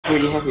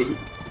already.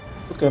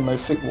 Look at my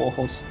fake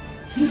warhorse.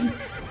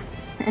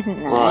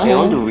 Well, I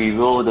want to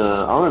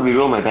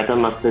reroll my battle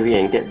mastery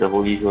and get the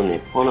holy zone.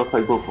 Why not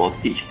quite go for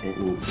siege and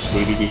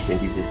maybe this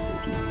 20 this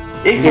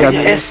 20. Yeah,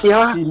 S,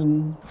 yeah.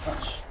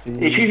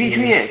 Hey,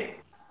 3v3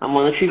 I'm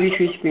on a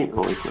 3v3 screen.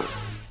 Oh, it's not.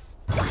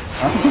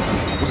 Huh?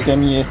 Don't scare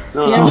me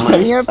No,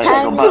 You're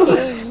panicking.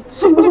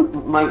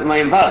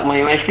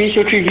 my screen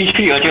show 3v3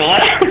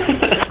 what?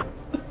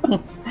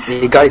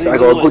 Hey guys, I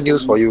got good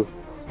news for you.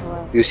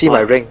 You see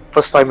my rank,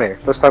 first time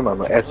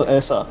I'm an S. So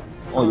S ah?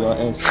 Oh, you're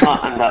S.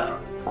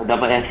 I'm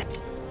double S.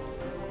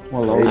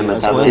 Walao, I'm a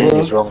something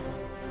is wrong.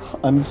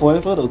 I'm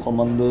forever the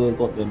commander,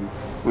 goddamn.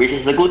 Which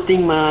is a good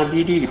thing,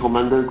 BD, the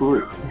commander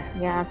good.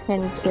 Yeah,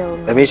 can kill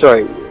me. That means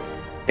right,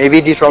 maybe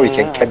this round we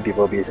can camp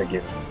people base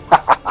again.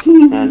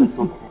 Yeah, that's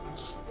okay.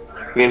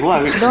 Wait, who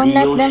are we? Don't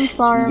let them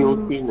farm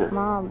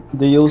mob.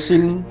 The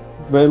Yosin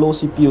very low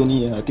CP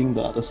only, I think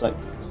the other side.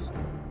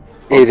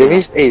 Hey, that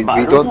means we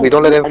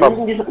don't let them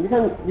farm. This one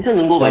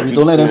don't go by Yeah, we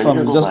don't let them farm,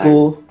 we just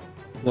go.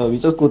 by- We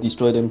just go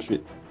destroy them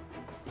straight.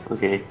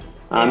 Okay.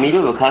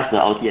 Middle will cast the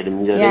ulti at the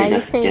middle. Yeah, then you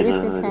just say get if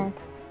the... you can.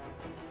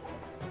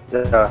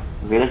 Yeah.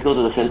 Okay, let's go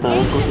to the center.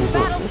 Let's go center.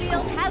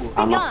 Battlefield has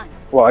begun.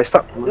 Wow, I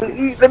start.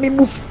 Let me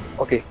move.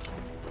 Okay.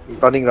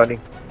 Running.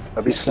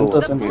 A bit slow.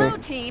 Center. The blue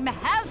team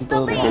has the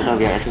Center. lead. Center,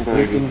 we are at center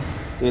already. Waiting.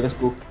 Okay, let's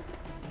go.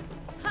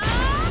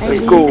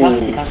 Let's I go.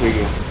 didn't He cast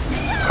already.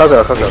 Cause He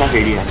cast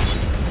already.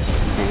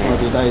 Oh,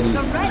 they died The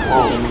already. red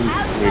Oh, team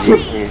has the ready.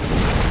 lead. Yeah.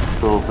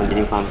 So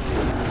continue farm.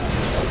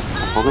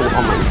 I forgot to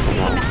on my The team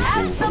Instagram.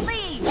 has the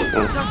lead.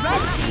 The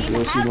red team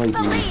Yosin, what has the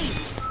you doing? lead.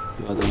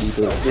 You are the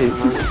leader.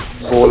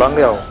 火狼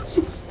了。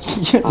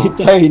 Yeah, they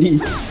died already.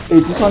 Hey,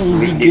 this one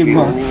easy game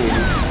ah.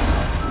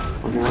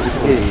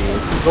 Hey,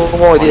 no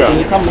more already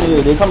They ah. come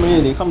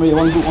already.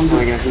 One group.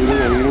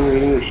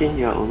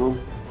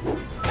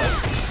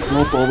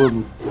 No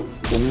problem.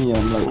 For me,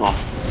 I'm like,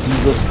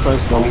 Jesus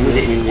Christ, down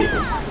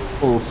here.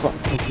 Oh fuck,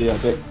 okay, I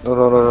bet. No,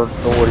 don't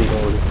worry.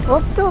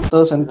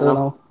 Oops. Center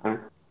now.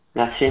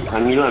 Yeah, Shane,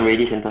 I'm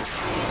ready center.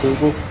 Okay,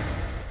 go.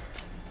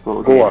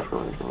 Okay, Go let's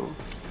go.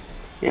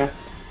 Yeah.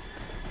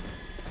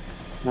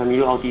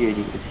 Milo ulti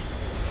ready.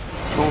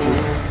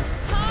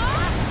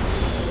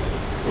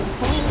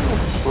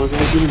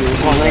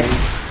 Oh, nice.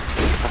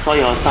 I saw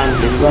your son.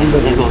 Let's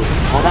go.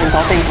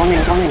 Come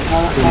in.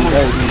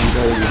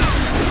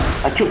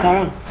 I killed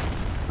Karan.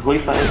 Holy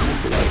fire.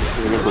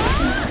 Let's go.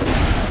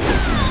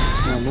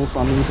 No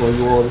farming for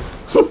you all.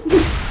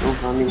 No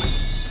farming.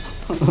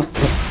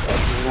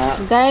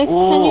 Guys,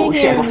 can you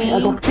hear me?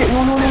 No.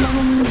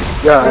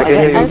 Yeah, I can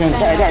hear you. I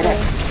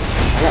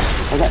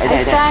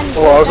died.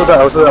 Oh, I also died.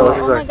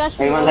 Oh my gosh,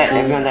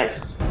 Everyone died.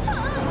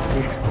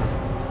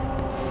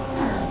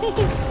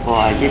 Oh,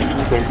 I gave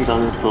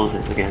 20,000 souls.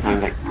 Okay, I'm coming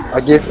back.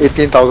 I gave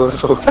 18,000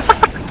 so.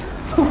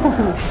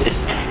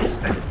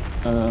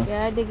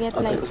 Yeah, they get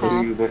like Okay,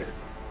 half. you back.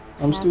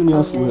 I'm still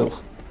near full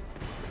health.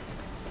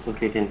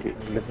 Okay, can do.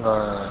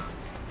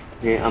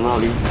 Okay, I'm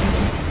out.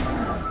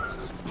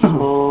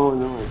 Oh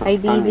no. I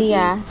DD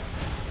Yeah,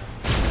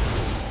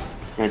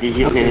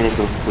 DG. Okay, let's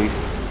go. Please.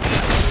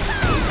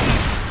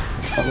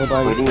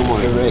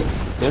 Bye.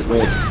 Get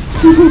red.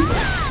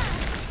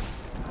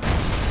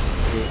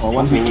 Oh,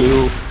 one hit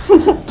KO.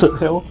 The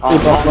hell? Hey,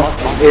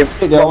 buff.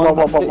 Take their one.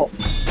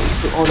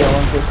 Take all their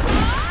one first.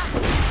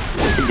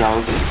 Take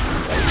down.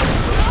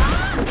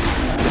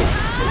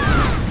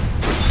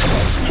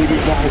 Shoot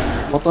this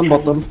guy. Bottom.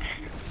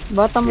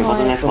 Bottom Okay,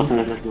 one. bottom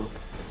left, let's go.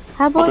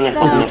 How about Bottom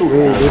left. the... Way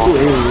too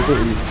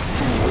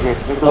Okay,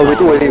 let's go. No, we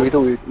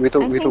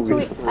down. do.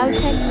 I'll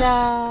check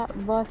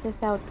the bosses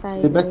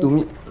outside. Hey, back to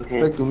mid.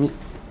 Okay. Back to mid.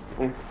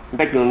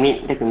 Back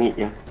to mid,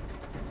 yeah.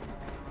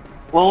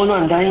 Oh no,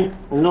 I'm dying.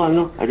 I'm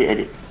low. I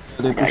did.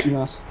 They're pushing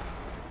us.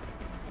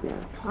 Yeah.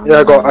 Yeah,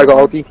 I got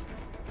ulti.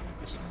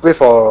 Wait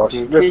for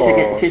Okay,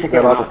 3 seconds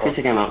Bella out. to 3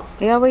 seconds out.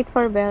 Yeah, wait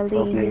for Belly.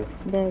 Okay. He's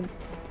dead.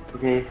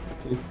 Okay.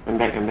 I'm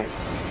back.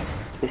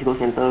 Let's go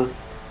center.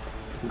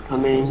 I'm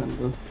coming.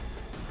 Center.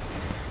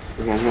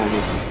 Okay, I'm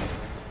here.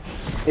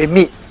 Hey,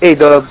 mid. Hey,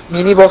 the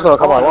mini boss gonna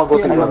come out. I want to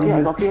go take one.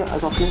 I got here.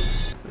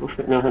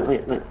 No,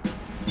 wait.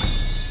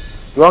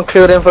 You want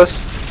clear them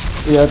first?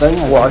 Yeah,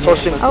 dying. Wow, I saw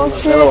shit. Oh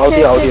shit,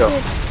 ulti.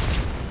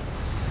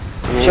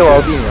 先我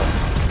ulti 你了。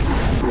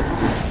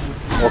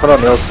我看到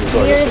你要死，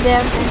所以 Clear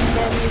them and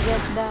then you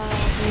get the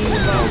mini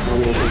boss.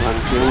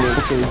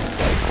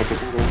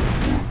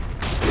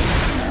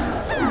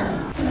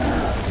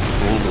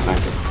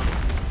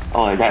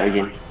 Oh, I died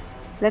again.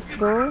 Let's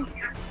go.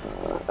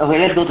 Okay,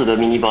 let's go to the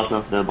mini boss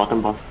now, the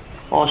bottom boss.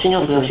 Oh, Shin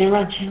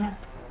run.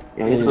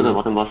 Yeah, let's go to the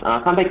bottom boss.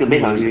 Come back to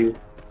base, I'll heal you.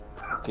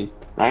 Okay,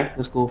 Right?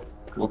 let's go.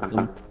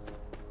 Come.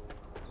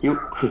 You.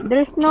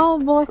 There's no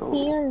boss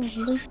here.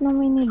 There's no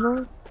mini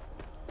boss.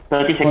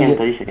 30 seconds.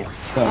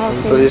 Yeah,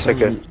 Okay. 30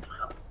 seconds.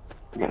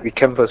 Yeah. We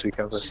camp first.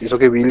 It's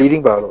okay. We're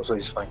leading by a lot, so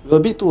it's fine. we're a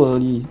bit too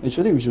early.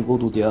 Actually, we should go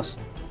to theirs.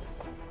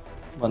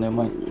 But never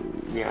mind.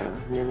 Yeah.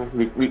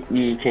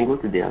 We can go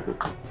to there also.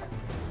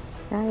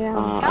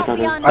 Yeah.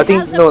 I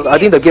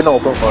think the gate not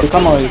open for They us.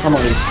 come out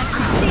already.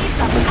 And see the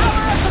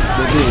power of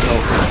They do it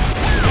out.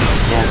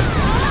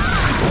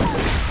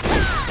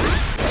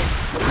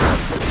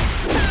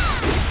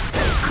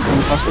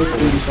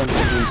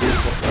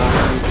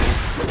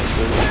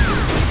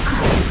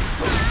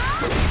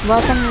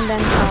 Bottom and then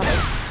top.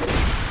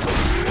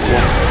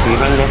 Yeah, we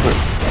run left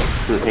first.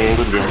 To and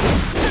go to the other.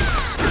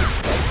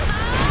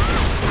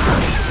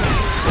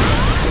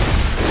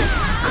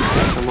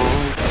 Come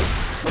on.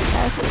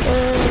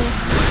 Faster.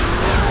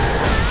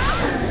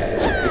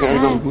 Okay,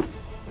 let's go.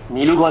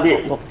 Nilu got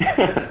it.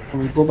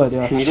 We go by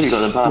their. Nilu got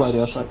the Go by buff.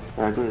 their side.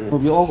 Yeah, good. No,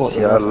 we all got.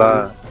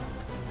 Sialah.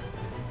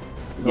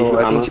 No,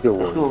 I think 只有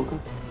我。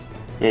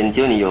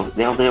只有你有，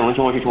然后我们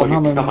冲过去冲过去，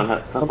要管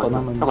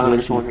他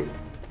就冲过去。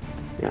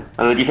Yeah,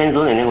 I will defend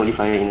zone and then only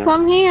fire in.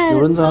 Come here.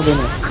 有人在那边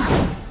呢。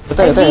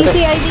IDC,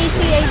 IDC.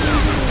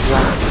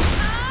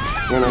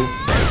 Yeah, man.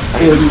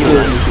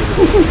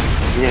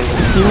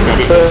 Still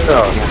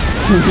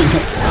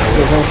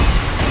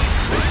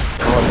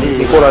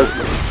你过来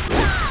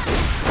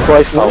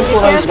扫。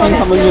过来spin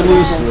他们就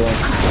累死了。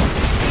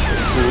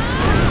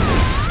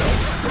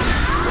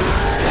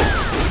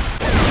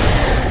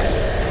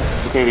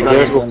Okay, we got it.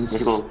 Let's go.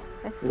 Let's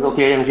go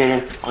clear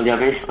them. On their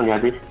base.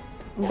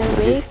 The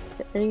base?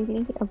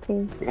 Really?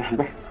 Okay.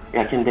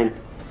 Yeah, kill them.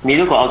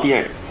 Middle got ulti,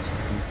 right?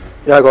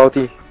 Yeah, I got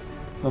ulti.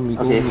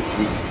 Okay.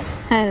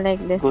 I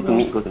like this. Go to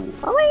me.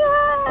 Oh my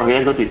god! Okay,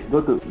 let's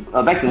go to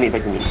back to me. Yeah.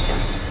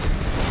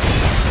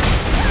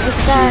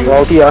 It's done.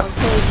 Got ulti ah.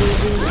 Okay,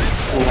 baby.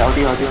 Yeah,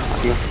 ulti.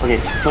 Okay,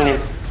冲them.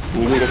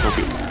 Middle just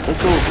ulti. Let's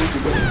go.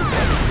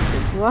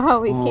 Wow,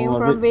 we came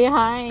from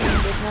behind.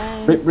 Good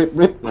night.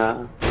 Rip.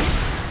 Yeah.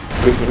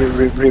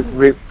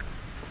 Rip.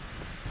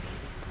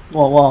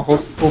 Wow,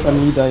 whole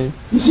family die.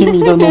 You see me,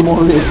 no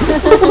more rip.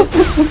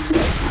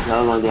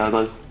 They are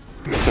gone.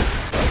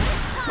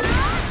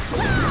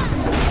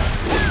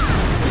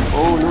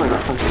 Oh no, I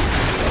got something.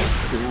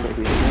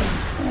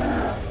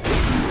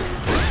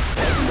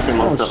 Okay,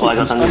 monster. Oh, I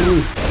got thunder.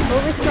 Who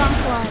is strong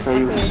one?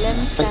 Okay, let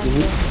me stand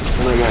there.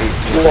 Oh my god.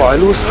 Wow, I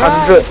lose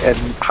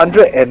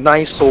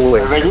 109 soul.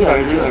 I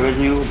raise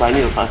you, but I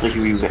need to faster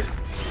heal you back.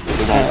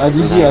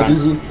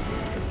 IDC.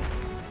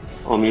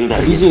 Oh, Milu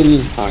died IDC again. already.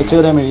 Sorry.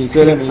 Clear them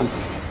already.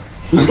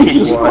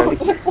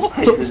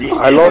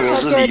 I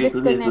lost. You're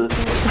disconnected.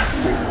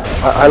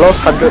 I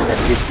lost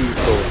 150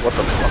 soul. What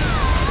the fuck?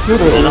 Kill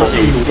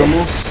the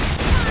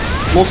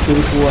most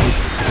painful one.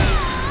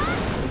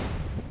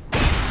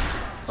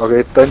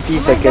 Okay, 20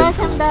 Oh my seconds. gosh,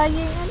 I'm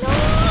dying. No!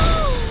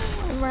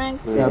 I'm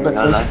ranked. Yeah, back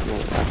Yeah, first. life.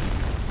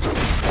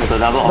 I got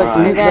double Back to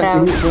aura. mid, Right? back to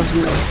mid first.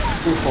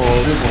 Wait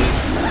for.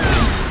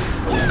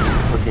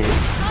 Okay.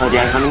 Oh, they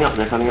are coming up.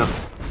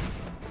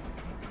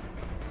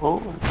 Oh.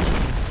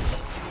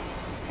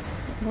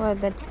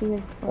 What, that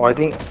feels. Oh, I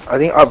think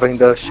up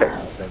vendor check.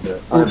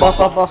 Oh,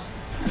 buff.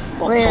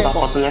 Where?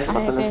 Bottom left.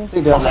 Okay.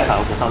 Take their Top left,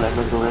 okay, top left,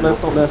 let's go.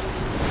 top left.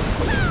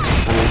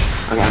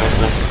 Okay,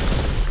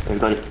 left. We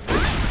got it.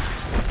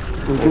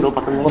 Good. Go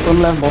bottom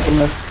left. Bottom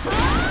left.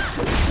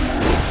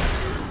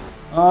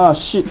 Ah,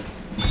 shit.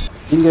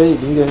 Didn't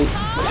get it.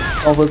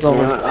 Over.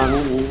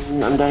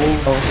 I'm dying.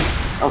 Oh.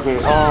 Okay,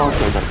 oh,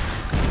 okay, done.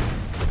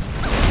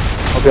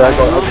 Okay, I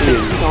got ulti.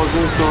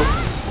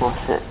 Wow,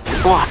 shit,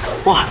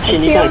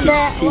 Kill them.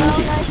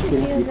 Wow, I should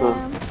kill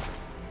them.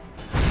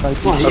 I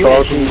Wow, think you got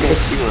actually ulti. get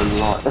kill a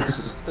lot.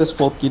 that's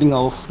for killing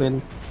our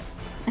friend.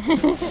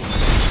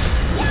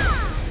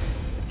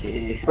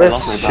 Okay, I Where's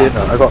lost my Shin?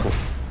 buff.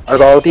 I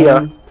got ulti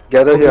ah.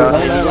 Gather here.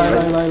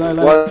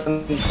 Lie.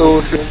 1,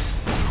 2, 3.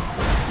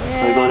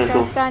 Yeah, Let's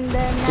go. stun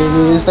them Okay,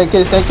 now.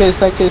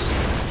 staircase.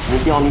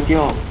 你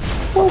掉。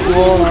Wow,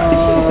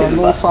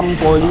 no fun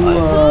for you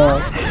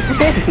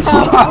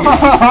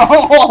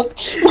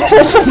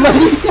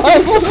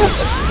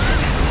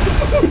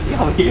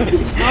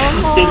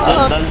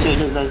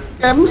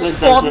Cam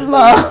spawn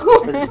lah.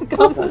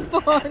 Come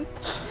spawn.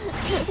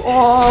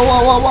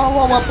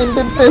 Wow, pin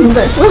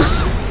back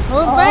first.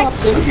 Move back.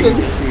 Pin.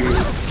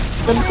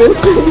 Back.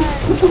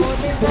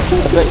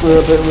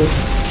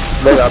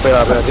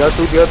 Back.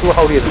 Dia tu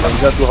how dia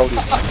tu how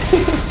dia.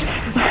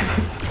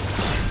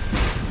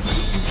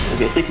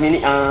 Okay, 6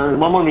 minutes, 1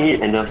 more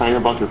minute and the final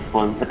boss will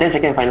spawn. 10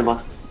 second final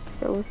boss.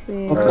 So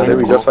sick. Then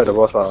we just fight the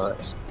boss lah.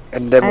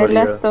 And them I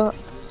earlier.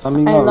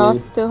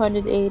 lost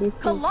 286.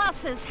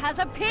 Colossus has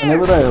I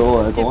never appeared. die at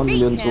all. I got 1 Defeat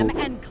million him soul.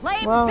 and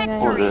claim Wow, Oh,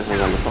 victory. I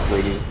got the top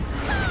already.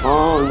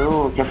 Oh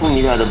no, careful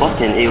Mira, the boss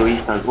can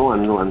AoE stun. Oh,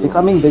 I'm no. They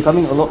coming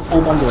a lot.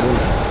 4 months already.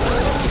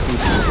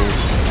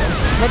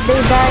 But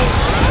they died.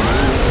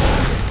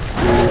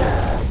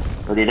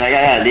 Oh, they die,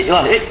 yeah.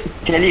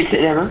 Can you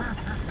hit them,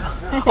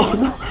 huh? Oh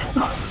no.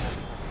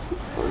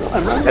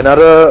 I'm running.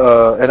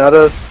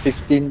 Another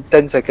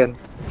 10 seconds.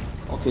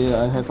 Okay,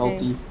 I have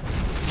ulti.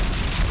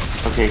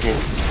 Okay, can.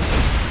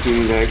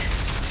 See you guys.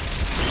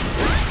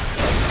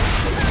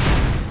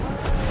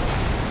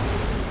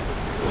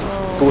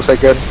 Oh. 2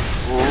 seconds.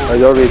 Oh, Are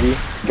you all ready?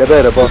 Gather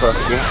at the boss ah.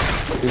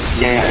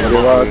 yeah, the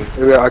Okay, boss.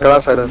 wait, I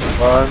cannot silent.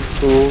 1,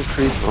 2,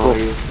 3, Oh, go.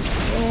 you.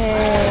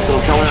 Yeah.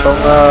 So, come Chong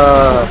on.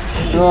 ah.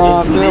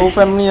 Play whole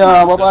family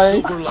bye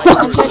bye.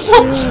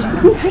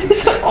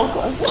 Oh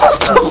god.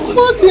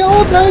 What, they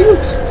all dying.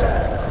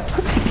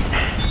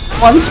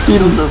 1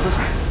 spin.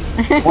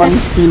 One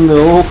spin, the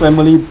whole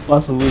family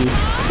pass away.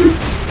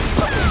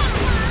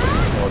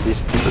 Oh,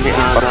 this team is Okay,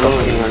 still fucked Galo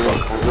up. in Galo.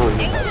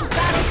 Ancient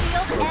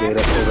battlefield Okay, ends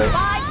let's go in back.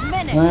 5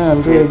 minutes. Yeah,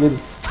 I'm good again.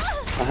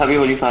 I help you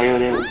holy fire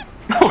then.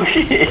 Oh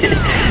shit!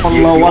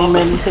 Allah, one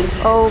man.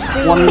 OP.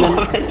 One man.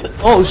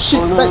 Oh shit,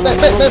 Oh no, back, no,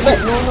 back, no, back, back, back.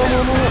 no, no,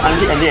 no, no, no.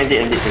 I'm dead.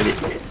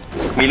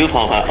 Milu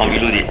for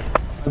Milu did.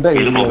 I'm back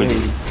Milu already, for I'm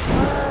Milu.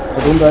 back. I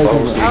don't die from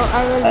Oh, that.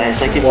 I will I be.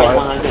 sacrificed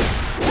What?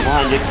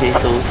 100k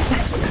souls.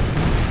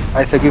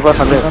 I sacrificed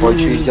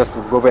 143 just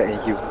to go back and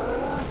heal.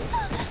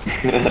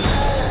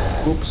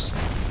 Oops.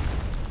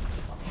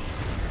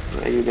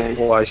 Where are you guys?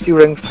 Oh, I still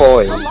rank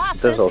 4 in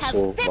Colossus terms of has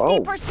soul. 50% Wow,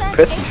 impressive.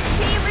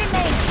 HP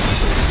remaining.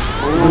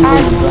 I'm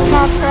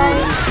top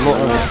right. Lot,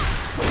 right?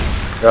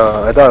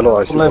 Yeah, I die a lot.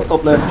 I Top still left, got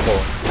top left. rank 4.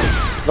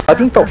 No, I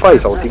think top 5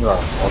 is our thing lah,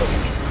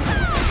 honestly.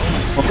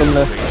 Bottom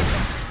left.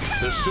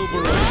 The silver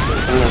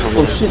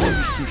rifle Oh shit.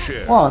 to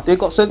share. Wow, they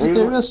got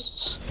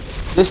Sagittarius.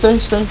 They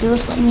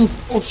Sagittarius like me.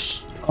 Oh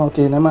shit.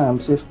 Okay, never mind, I'm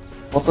safe.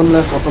 Bottom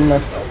left, bottom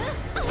left.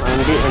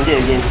 I'm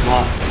dead again.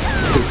 Wow.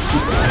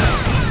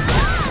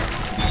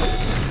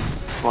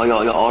 Oh,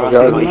 your aura.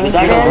 Okay, If you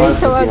die, Very then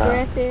so yeah.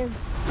 aggressive.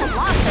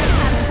 Colossus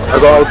has I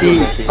got ulti.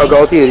 I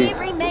got ulti already. HP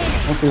remaining.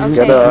 Okay, Okay.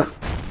 Together.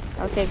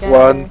 Okay, guys.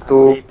 1,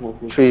 2,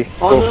 3,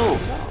 Oh go. no!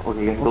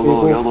 Okay, Okay, go,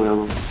 go. y'all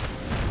go.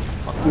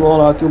 Fuck you all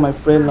lah, kill my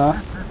friend lah.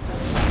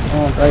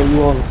 Oh, die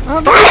you all.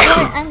 Oh my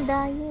god, I'm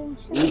dying.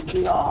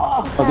 Shit.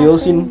 Oh, they all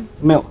seen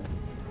melt.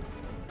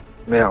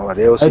 Melt,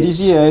 they all see.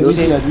 IDC,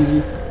 IDC,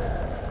 IDC.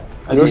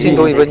 They all see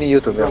don't even need you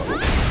to melt.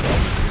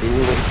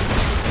 Anyway,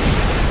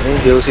 I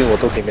think they all see 我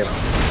都可以 melt.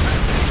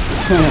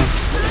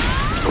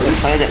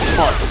 fire that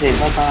spot. Okay,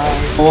 bye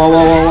bye.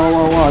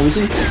 Wow, you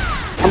see?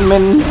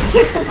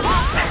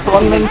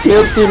 One man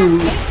kill team.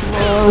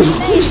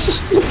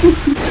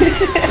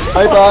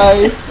 Bye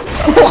bye.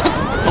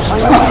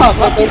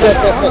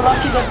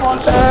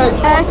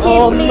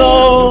 Oh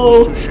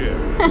no! To share.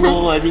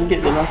 No, I didn't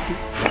get the lucky.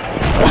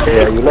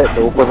 Yeah, you let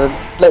the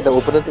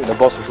opponent take the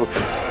boss also.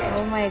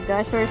 Oh my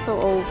gosh, we're so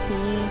OP.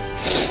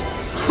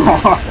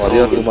 Oh, they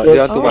are too much. They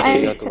are too Oh, much. They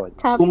I'm are too much.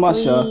 top Too much,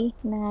 3.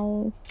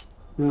 Nice.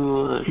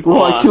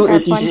 Bro, I killed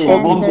Top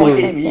 84 100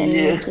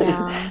 people.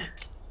 yeah.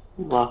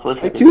 Wow,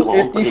 first I killed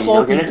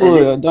 84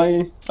 people.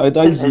 I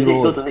die Let's go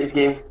zero. to next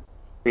game.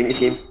 Next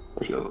game.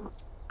 Let's go.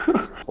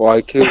 Oh,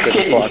 I killed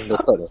 24 under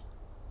third.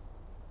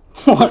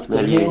 What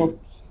the hell?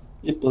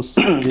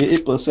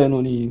 8%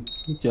 only.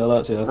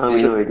 Jialat sia.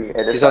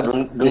 This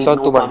one- this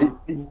one too much.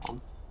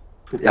 much.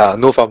 Yeah,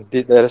 no farm.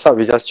 That's why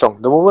we just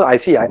chong. The moment I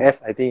see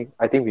IS, I think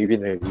we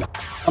win already.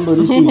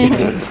 Somebody still in.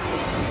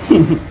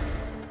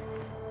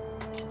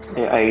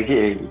 I did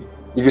already.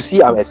 If you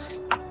see I'm at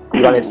C,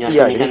 Yeah,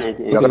 it means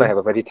we're gonna have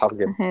a very tough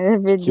game. The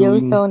video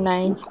is so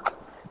nice.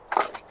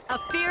 A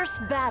fierce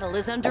battle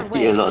is I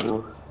see a underway. lot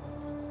though.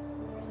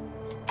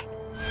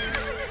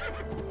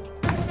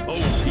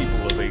 Oh,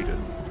 people of Aiden.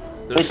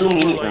 The Wait, 2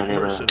 minutes, Silverlight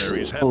never.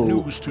 mercenaries have Oh,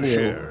 news to yeah.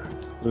 share.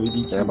 Already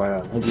Yeah, my,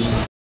 I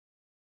didn't.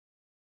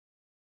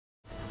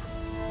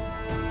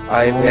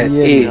 I'm Oh, at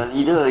yeah. A. The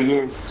leader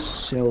again.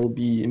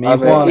 Shelby. I'm at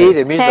Meihua. A.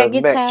 That means the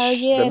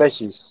Sagittarius.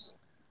 match is.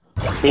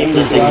 Same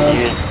the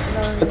Sagittarius.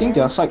 I think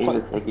their side Same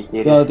quite. the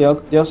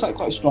Sagittarius. Their side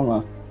quite strong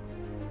ah.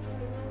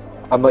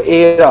 I'm a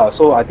A lah,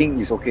 so I think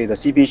it's okay. The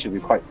CP should be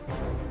quite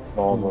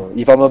normal.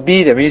 If I'm a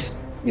B, that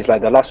means it's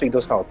like the last week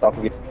those kind of tough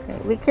games.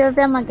 We kill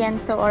them again,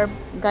 so our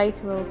guys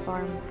will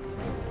farm.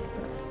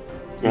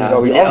 Yeah,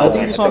 we yeah, all I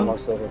think this one-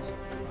 master first.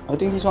 I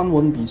think this one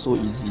won't be so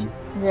easy.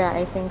 Yeah,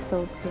 I think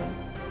so too.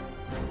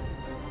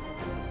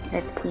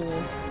 Let's see.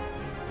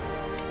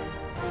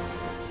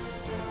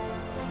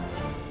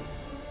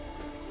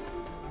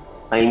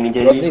 I You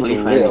immediately need fully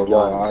to find wait a the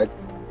while.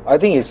 I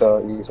think it's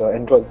a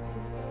Android.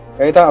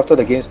 Every time after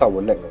the game start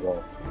will lag a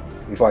while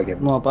before I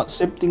get. No, but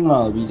same thing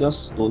lah. We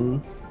just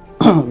don't.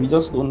 we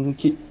just don't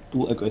keep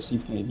too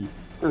aggressive maybe.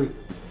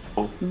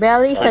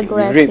 Belly's Like, You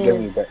rape then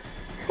aggressive. we back.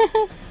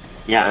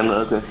 Yeah, I'm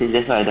aggressive,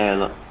 that's why I die a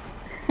lot.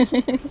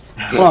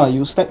 Wow,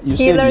 you stay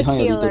Healer,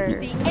 behind a little healer.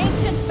 bit. The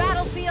ancient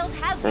battlefield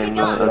has I'm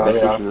begun.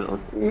 aggressive.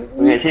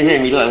 Okay, say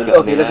Milo,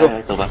 Okay, let's go.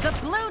 The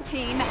blue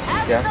team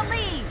has Yeah. the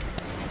lead.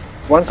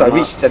 Once I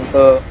reach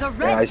center The and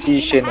red I see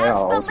team Shane, has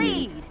I'll the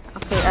ulti. lead.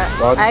 Okay,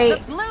 One. The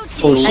I blue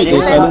Oh, team shit, I they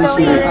has silent defend kill. zone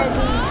the lead.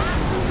 already.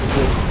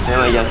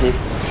 Never mind, Yasin.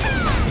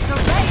 The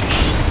red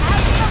team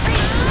has the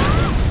lead.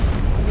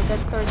 Okay,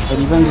 that's sword. The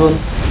defense zone.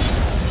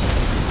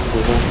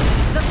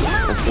 The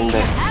blue Let's team bring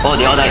back. has Oh,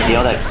 they all died, they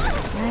all died.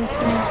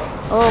 Nice, nice.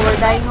 Oh, we're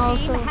dying the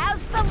also. team has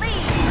the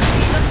lead.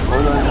 The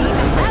blue team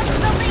has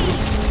the lead.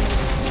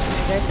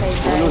 There's I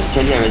Oh no, die.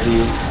 Kelly, I rescue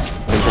you.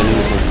 I'm telling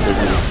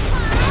you.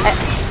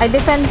 I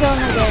defend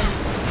zone again.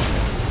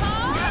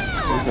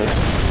 Okay.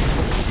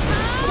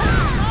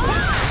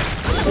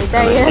 They I'm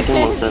die attacking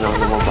here. monster now,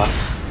 no more pass.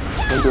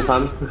 Back to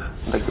farm.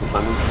 Back to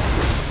farming.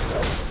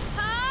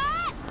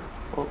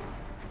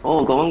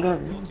 Oh, got one guy.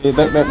 Okay,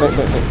 back.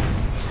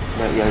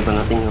 Yeah, I got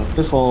nothing now.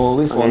 Wait for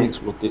Okay.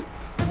 next rotate.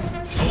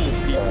 Oh,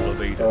 people of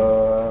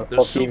Aiden. The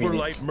 40 Silverlight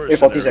minutes. 40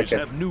 mercenaries seconds.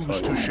 have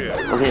news to share.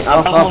 Okay,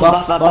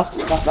 Buff.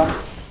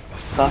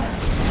 Stop.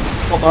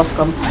 Top us,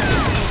 come.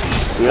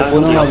 Yeah,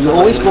 Opponent yeah, one. You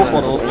always go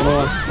for the opponent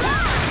one.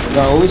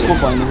 Yeah, always go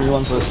for enemy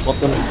one first.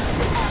 Bottom.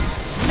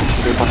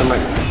 Okay, bottom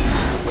right.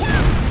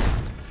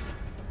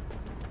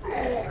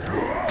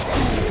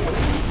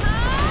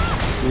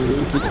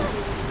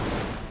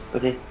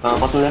 Okay,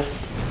 bottom left.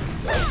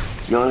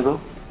 You wanna go?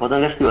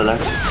 Bottom left still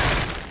alive.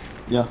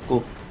 Yeah,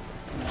 go.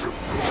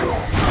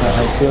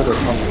 I clear the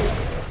top.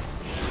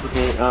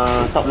 Okay,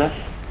 top left.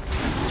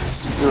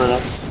 Still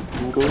alive.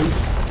 I'm going.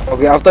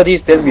 Okay, after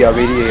this, then we are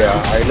ready.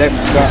 I left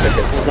 3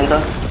 seconds.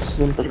 Center.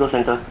 Sim. Let's go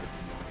center.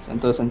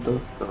 Center.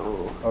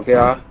 Oh. Okay,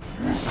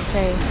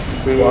 Okay.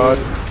 1,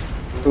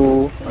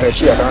 2. Okay,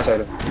 shit, I cannot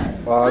silent.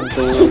 1,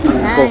 2, 3,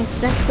 go.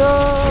 Nice. Let's go.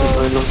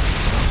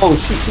 Oh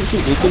shit,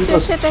 they came Shit,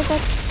 first. shit, I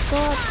got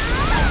caught.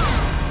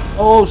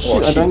 Oh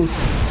shit, I shit. died.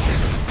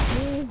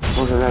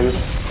 Okay, where are you?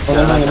 Oh,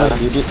 never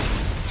mind, you did.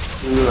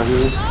 You.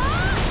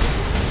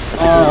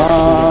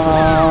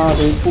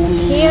 They pull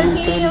me.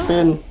 Heal.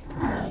 Pain.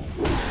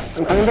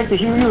 I'm coming back to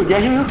heal you. Did I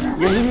heal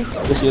you?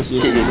 Yes.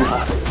 Shit, they do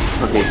fast.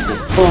 Okay, good.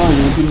 Oh,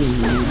 you hit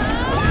me.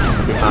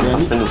 Okay, farm,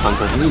 turn to farm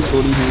first. I need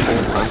slowly heal. Turn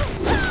to farm.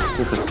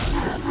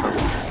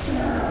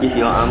 Is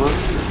your armor?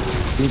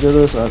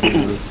 Dangerous,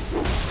 dangerous.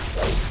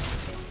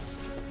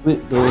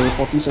 Wait, the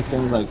 40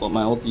 seconds I got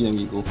my ulti and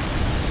we go.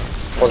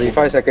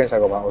 45 seconds, I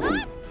got my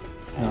ulti.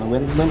 Yeah,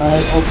 when I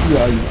have ulti,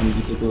 I'm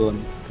unbeatable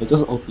one. I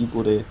just ulti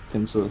go there,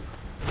 cancel.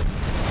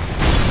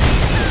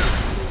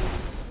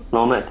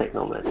 Normal attack.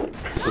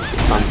 Okay,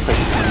 farm attack.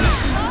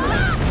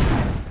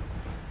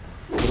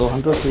 For the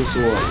 100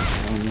 peso,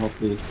 I'm not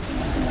play.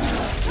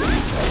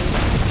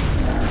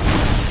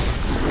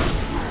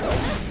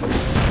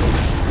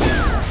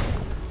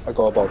 I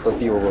got about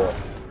 30 over.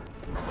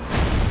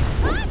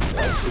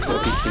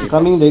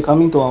 They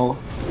coming to our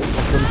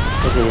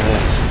Okay,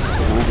 yeah.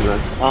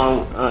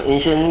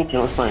 Ancient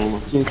cannot spawn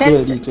anymore.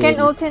 Can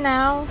ulti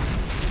now?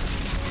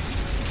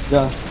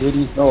 Yeah,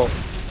 ready. No,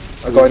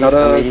 I got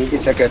another Ready?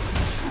 8 seconds.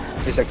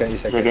 8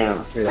 seconds.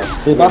 Second. Wait,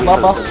 Hey, buff.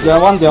 They are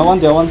one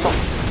top.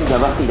 Pick their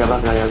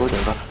buff. Yeah, go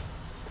their buff.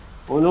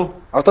 Oh no.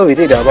 after we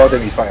take the above,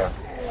 then we fight.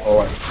 Or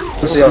what?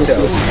 Yes.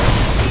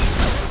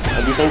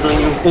 I defend on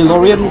you. Hey,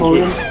 Lorian.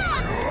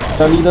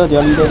 Their leader.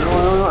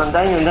 No, I'm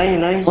dying.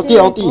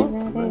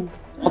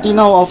 Ulti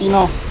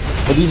now.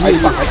 The DZ. I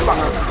stuck.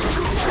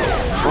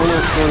 Oh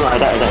no, I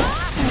died.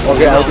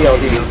 Okay, ulti.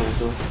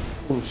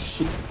 Oh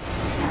shit.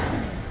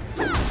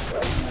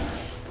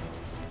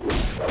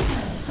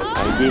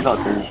 I gave out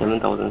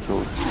 27,000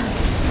 souls.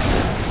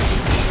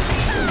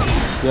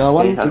 Yeah,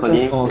 one Okay, taken.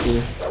 continue. Oh, okay.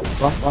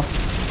 Buff.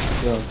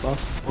 Yeah, buff.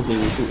 Okay,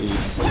 we took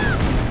A's.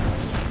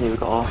 Okay, we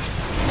got all.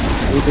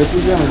 Okay,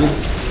 push them again.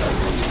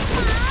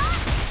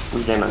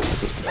 Who's them?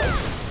 Okay.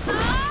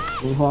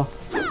 Minghua.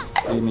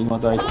 Okay, Minghua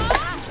died.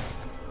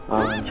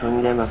 I'm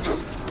showing them.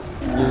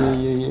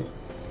 Yeah.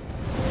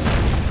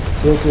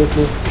 Clear.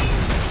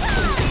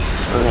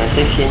 Okay,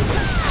 16.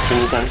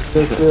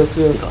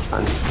 Clear. We got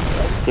fun.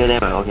 Clear them.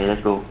 Okay,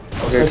 let's go.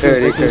 Okay, clear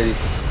already.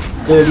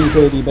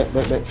 Clearly, back.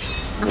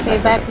 Okay,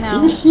 back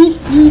now.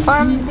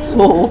 Farm this.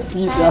 So OP,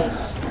 yeah.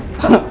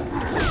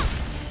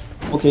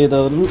 Okay,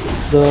 the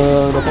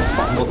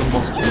bottom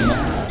box came back.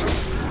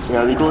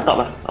 Yeah, we go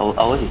top.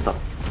 Ours is top.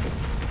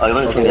 Oh, you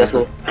want to Okay, let's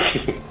go.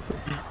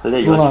 So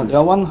that you No, want they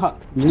are one hard.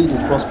 We need to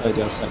cross by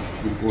their side.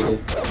 We go there.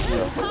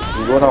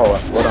 We go now or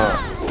what? Go now.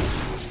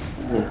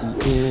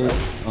 28,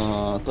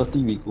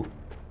 30 we go.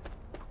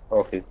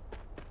 Okay.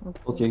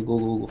 Okay,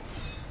 go.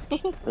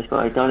 Let's go.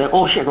 I tell them.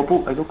 Oh shit, I got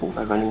pulled.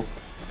 I'm running.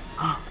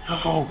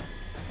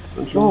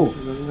 No.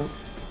 No.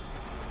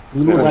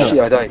 We Oh look shit,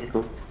 I right. died. Let's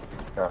go.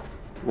 Yeah.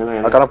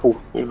 Never I cannot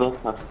pull. You go.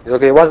 It's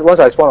okay. Once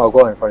I spawn, I'll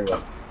go and find you.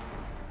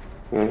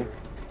 Yeah.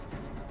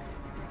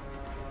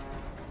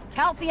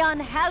 Calpheon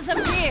has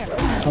appeared.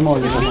 Come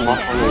on, you One. know.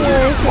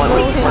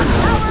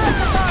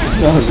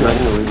 Yeah, He's so,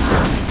 running away.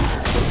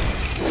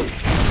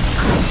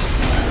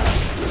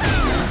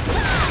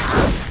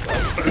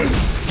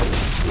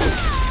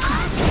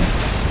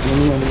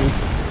 enemy.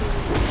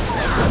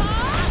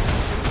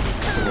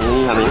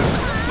 Coming.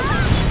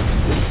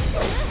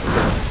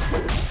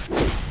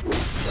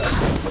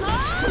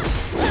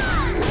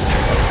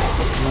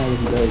 Now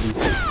he died.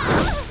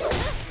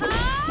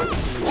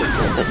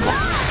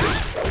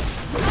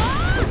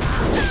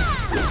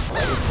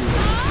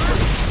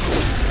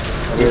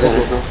 Okay,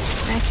 let's go.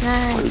 Nice.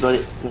 Oh, you got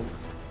it.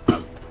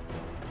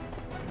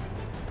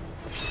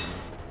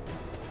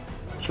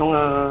 Chiong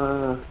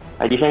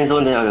I defend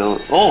zone then I will.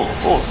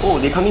 Oh,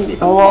 they coming.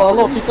 Oh, wow, a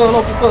lot of people.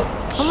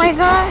 Oh my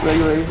god. Where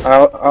are you?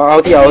 I'll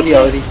Okay, I Okay.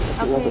 just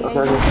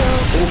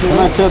Can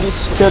I clear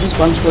this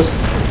bunch first?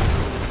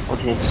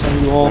 Okay.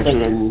 Send you all back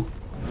Okay, to...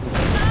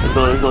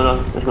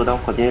 Let's go down.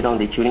 Continue down.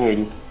 They chilling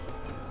already.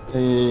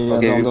 Yeah,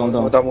 Okay, down.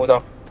 move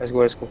down. Let's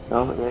go.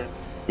 Down. Yeah.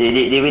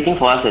 They waiting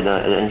for us at the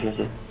entrance.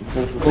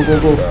 Yeah.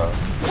 Go. Yeah.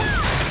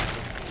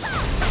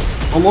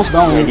 Almost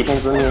down. Yeah, Yeah.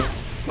 defense zone here.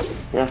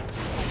 Yeah.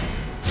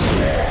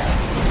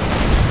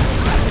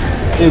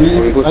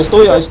 Hey, I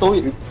stole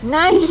it.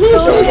 Nice, you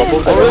stole it.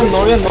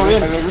 Lorian.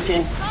 I ran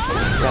Shane.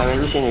 Yeah, I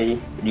ran Shane already.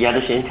 The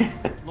other Shane.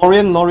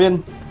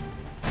 Lorian.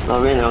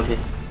 Okay.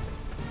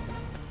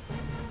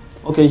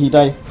 Okay, he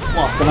died.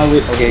 Wow, cannot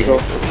wait. Okay, go.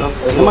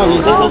 Never mind, we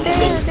Oh, go.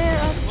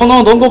 there.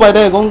 No, don't go by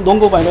there. Don't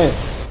go by there.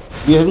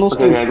 We have no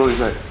Okay, space. I go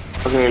inside.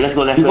 Okay, let's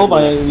go left.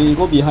 We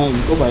go behind.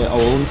 We go by our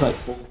own side.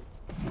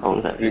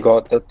 We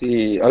got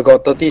 30. I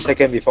got 30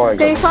 seconds before I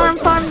Okay, got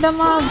farm the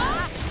mob.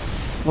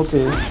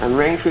 Okay. I'm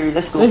rank 3,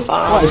 let's go Hey,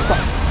 farm. what is that?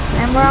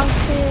 I'm wrong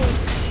too.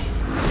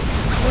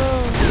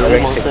 We don't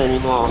need monster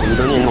anymore. We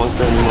don't need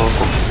monster anymore.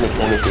 Make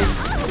damage.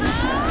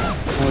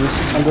 It's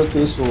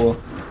 600k, so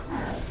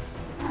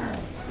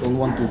don't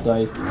want to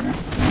die.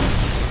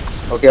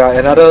 Okay,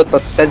 another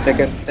 10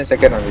 seconds. 10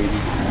 seconds I'm ready.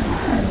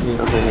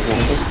 Okay.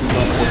 Let's keep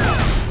on.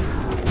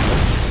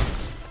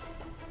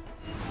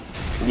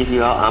 Give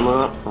you our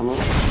armor.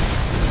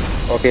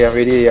 Okay, I'm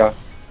ready, yeah.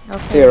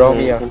 Okay. Stay around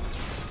me, yeah.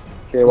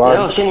 Okay, one,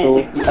 Oh, Shane, two,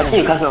 I think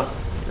you cast now.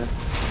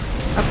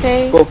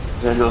 Okay. go.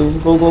 Let's go. Okay,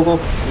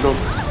 go.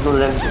 Go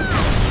left.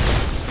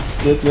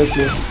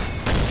 Clear.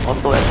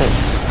 Auto attack.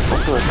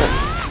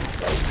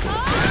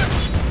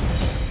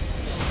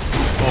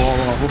 Oh,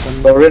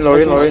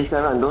 Lorian. This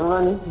guy don't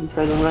run.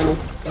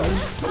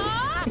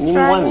 He's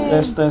running.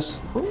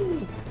 Test.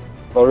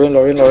 Lorian.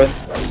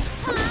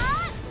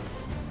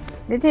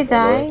 Did he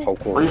die? 跑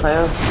过 Holy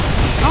fire.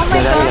 Oh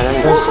my god.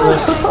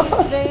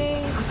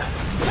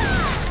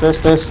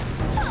 Test.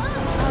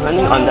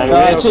 Running on Yeah, I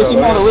direct. chased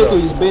him all the way to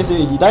his base.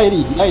 He died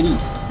already.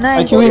 I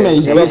Nice. killed him at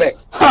his Never base.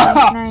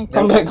 Nice.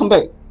 Come back.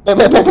 Back.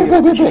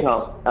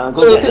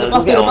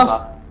 Go get our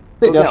buff.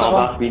 Take their Our side.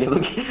 buff. We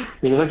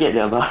never get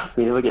their buff.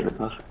 We never get the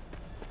buff.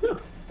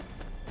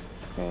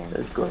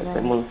 Let's go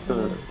attack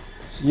monster.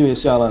 西北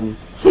下烂。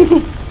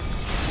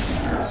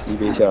西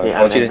北下，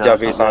我去人家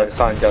飞杀人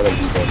家的敌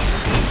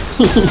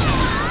人。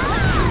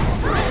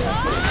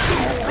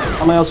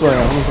他们要出来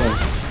了。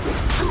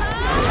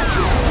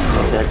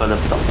Okay, I got the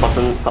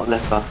top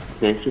left buff.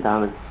 Okay, 去打他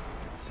们。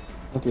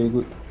 Okay,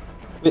 good.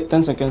 Wait,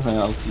 10 seconds 还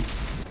要 ulti.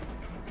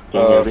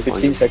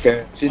 15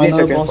 seconds. 15 Final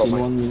seconds boss for in 1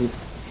 mine. minute.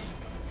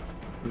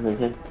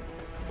 Okay.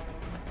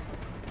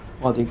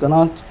 Wow, they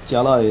kena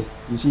jialat eh.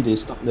 You see they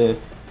stuck there.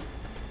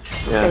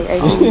 Yeah. Okay,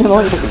 You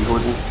know,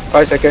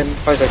 5 seconds.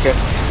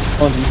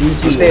 oh,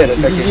 DDC. You stay at the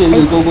second.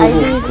 DDC, go.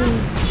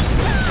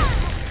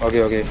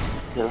 Okay.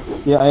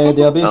 Yeah,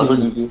 they are I base also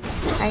already. DG.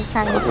 I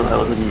can't. I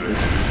also DG.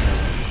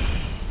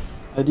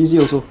 I DC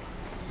also.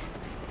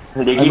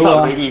 They I give go up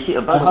ah. already. Hit I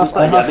above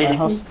have. their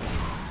base.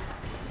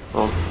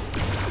 Oh.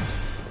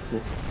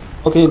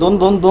 Okay, don't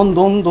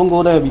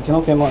go there. We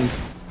cannot camp on.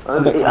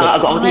 Come back. I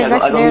got ulti. I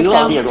got Muse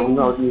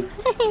ulti.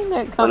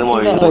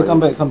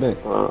 They're Come back.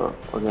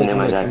 Okay, never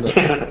mind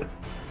that.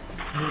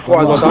 Oh,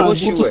 I got double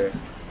shield eh.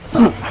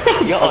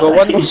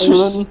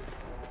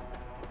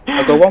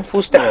 I got one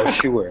full stack of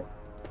shield eh.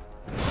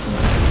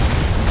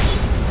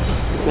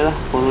 Okay lah,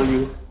 follow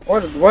you.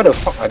 Why the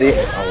fuck are they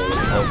at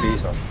our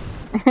base ah?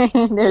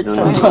 They're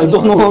don't trying. I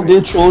don't know.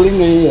 They're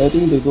trolling eh. I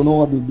think they don't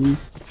know what to do.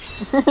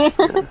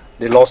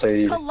 They lost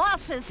already.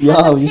 Colossus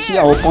Yeah, has you see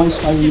appeared. our points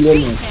 5 million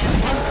eh.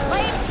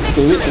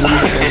 Okay, wait.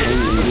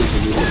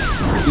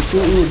 We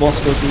kill me, boss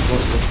first.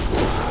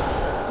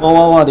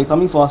 Wow, they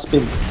coming for us,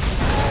 spin.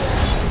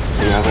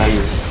 Yeah, where are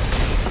you?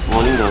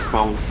 Holding the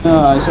crown.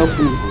 Yeah, I self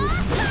free.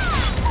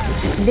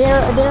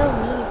 They're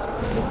weak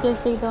because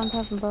they don't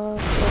have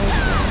buffs.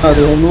 Ah,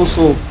 they have no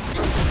soul.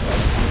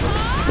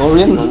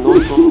 Lorian, No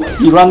soul.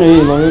 he run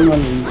away. Lorian run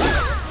away.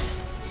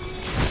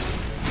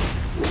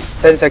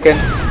 10 seconds.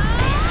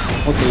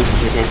 Okay.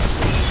 Okay.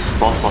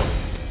 Boss.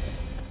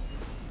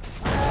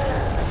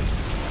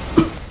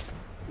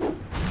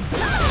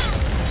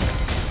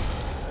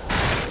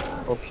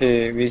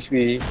 Okay, we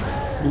Three.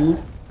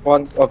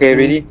 once. Okay,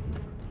 ready?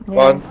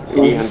 Yeah. 1,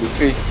 2,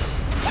 3.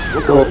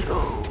 Let's go.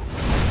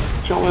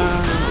 Chiong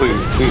lah. Wait.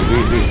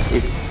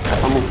 I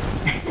can't move.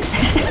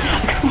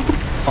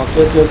 Oh,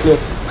 clear. Clear.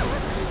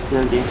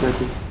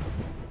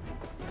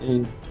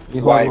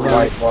 Why?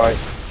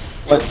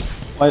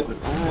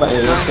 Why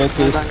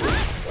staircase?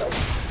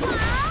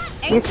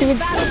 You see,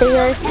 they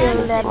are still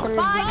laterally.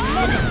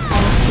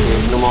 Okay,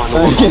 no more.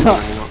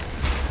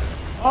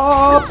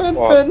 Oh,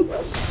 pen.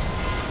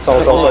 走。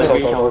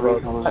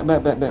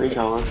 Back. Reach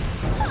our.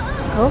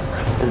 Oh,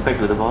 Let's back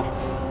to the boss.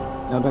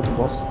 Yeah, back to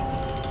boss.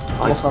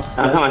 I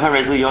can't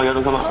raise you. You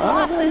don't come up.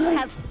 Colossus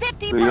has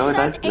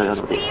 50%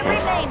 HP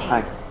remaining.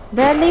 Hi.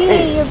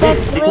 Belly, you got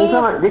They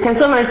raped.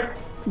 cancel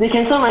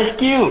my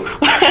skill.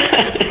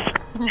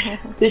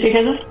 They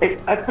cancel.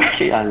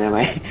 Actually, never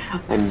mind.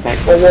 I'm back.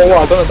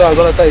 Wow, gonna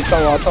die. 照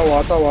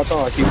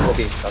啊 heal.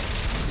 Okay, done.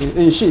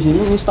 Hey, shit, he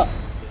made me stuck.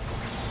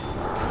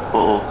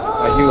 Oh.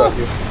 I heal.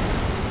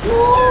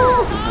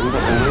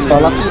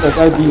 But lucky the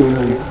guy B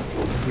only.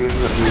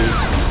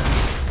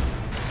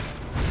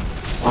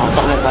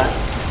 Stop left side.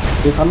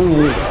 They coming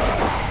in.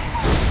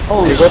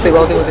 Oh, Take shit.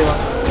 out.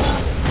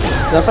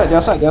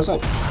 Their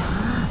side.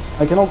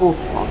 I cannot go.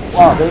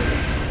 Wow, pin.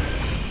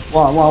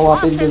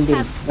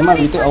 Never mind,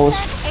 we take ours.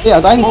 Hey,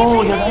 I dying.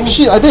 Oh, you're dying.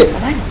 Shit, I did.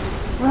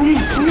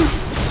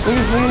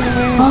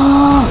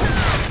 Ah!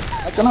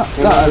 I cannot.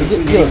 Yeah,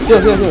 here.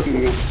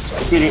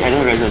 Actually, I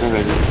don't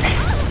register.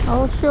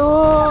 Oh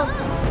shoot!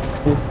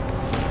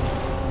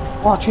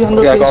 Wow, 300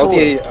 Okay, I got peso.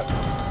 ulti.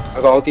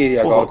 I got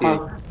ulti.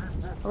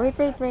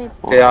 Wait.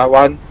 Okay,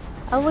 one.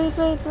 Oh wait,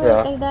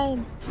 Yeah. I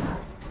died.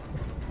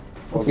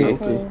 Okay.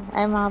 Okay,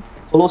 I'm up.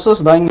 Colossus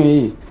dying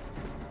already.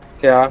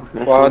 Okay,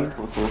 one.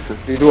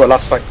 We do a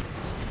last fight.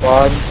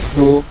 1,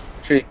 2,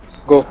 3,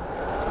 go.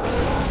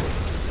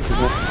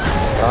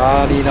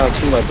 Ah, Lina, you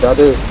kill my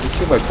brother. You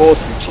kill my boss.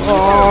 You cheat. No,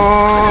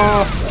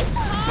 Oh,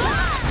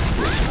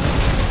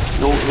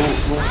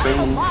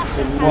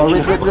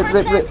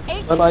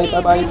 red.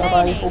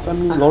 Bye. Whole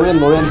family.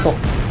 Lorian, talk.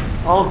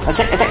 Oh,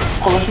 attack,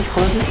 Colossus,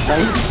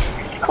 dying.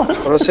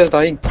 Colossus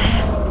dying.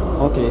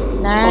 Okay.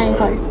 Nice.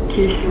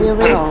 We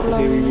raid Oh,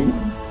 okay, we win.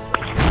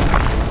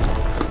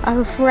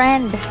 Our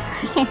friend.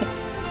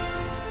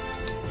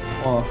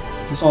 Oh,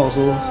 this one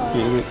also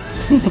okay, wait.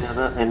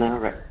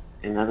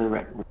 Another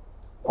rat.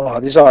 Oh,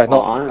 this one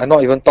I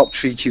not even top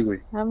 3 kill.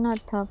 I'm not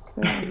top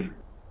 2.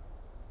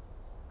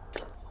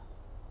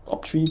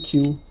 Top 3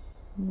 kill.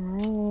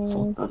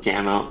 Nice. Okay,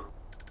 I'm out.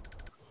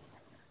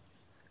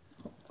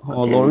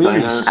 Oh, Okay, Lorian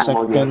final is two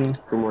more games. second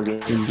Two more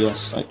games. in their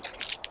side.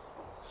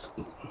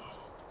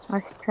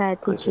 Our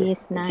strategy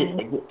is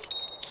nice.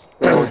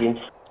 Two more games.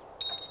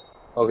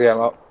 Okay,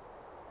 I'm out.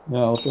 Yeah,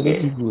 our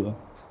strategy good.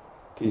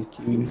 Okay,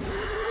 kill him.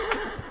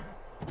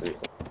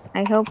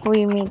 I hope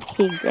we meet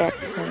Pig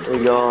X soon.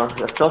 Hey, your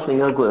cross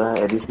finger good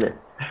at this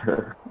net.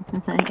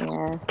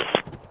 Yeah.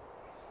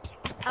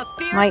 A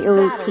fierce My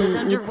battle is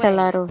ulti eats a underway.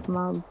 lot of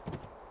mobs.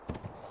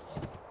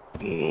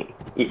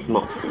 It's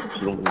not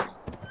humans.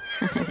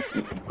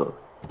 It's people.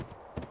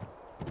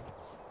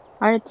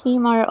 Our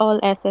team are all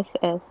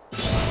SSS.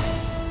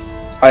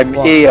 I'm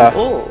Wow. A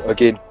Oh.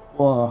 again.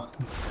 Wow.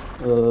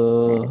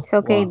 It's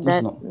okay, wow, this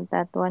is not.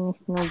 that one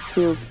is no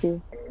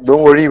QQ.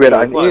 Don't worry, when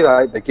I'm What? A,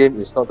 right, the game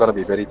is not gonna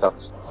be very tough.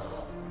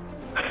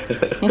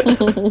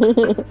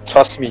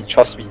 Trust me.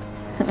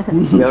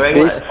 You're rank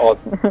Based what? on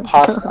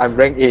past, I'm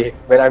rank A.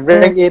 When I'm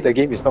rank A, the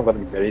game is not gonna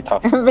be very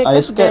tough.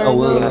 Because scared Virgo,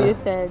 our- you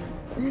said.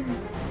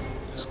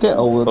 Scared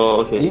our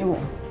Oh, okay.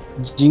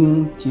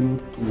 Jing team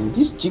 2.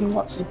 This Jing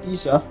what CP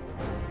sia?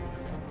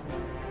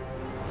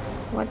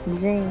 What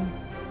Jane?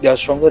 Their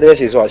stronger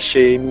theirs is what?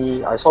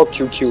 Shamey. I saw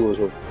QQ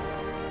also.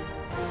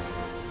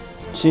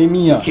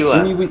 Shamey Q ah?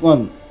 Shamey weak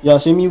one. Yeah,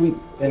 Shamey weak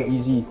and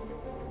easy.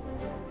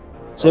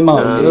 Same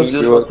You just,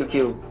 lose for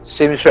 2Q.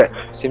 Same strat.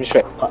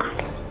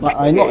 but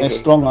I not as Okay.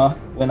 strong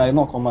when I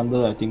not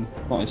commander I think.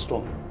 Not as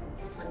strong.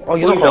 Oh,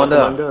 you're not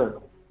commander.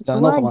 Yeah,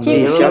 not What commander.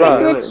 Jing? Never Sia lah.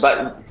 mind, but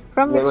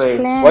From never which mind.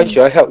 clan? Why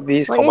should I help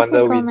this Why is he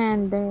commander win?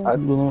 commander? I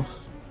don't know.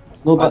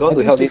 No, I but don't want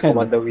to think help still this can.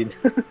 commander win.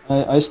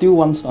 I still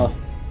 1 star.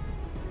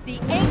 The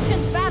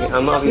ancient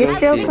I'm out battlefield You here. has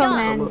still Okay. begun.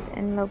 command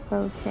in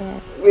local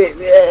chat. Wait,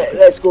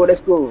 let's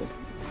go.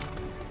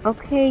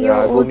 Okay,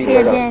 Yeah, your go ulti mid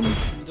lah. again.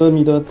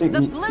 Middle, take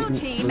The mid, blue take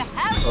team mid first.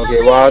 has the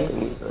Okay, lead.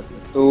 1,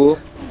 2,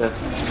 Yeah.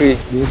 3.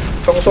 Okay.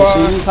 Chong Sua.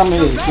 Shamey come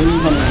The already, red Shamey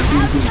come team has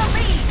already. the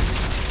lead.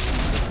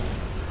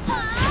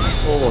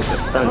 Oh,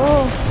 that's done.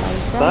 Oh, I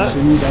Bye. died.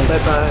 Shamey died.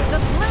 Bye. The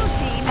blue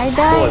team I has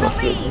died. the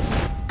lead.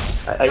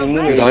 I The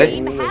immune red die?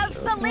 team has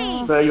the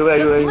lead. Where are you?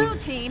 The blue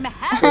team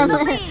has the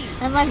lead.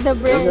 I'm at the The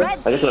bridge.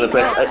 red I just want to team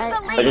press. has I the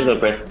just want to lead.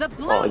 press. The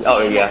blue Oh, it's out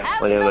already. team Yeah.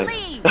 has Oh, never the mind.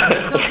 lead.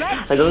 The red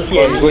I don't see team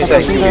any. Go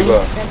inside kill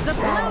river. The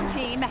blue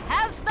team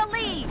has the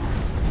lead.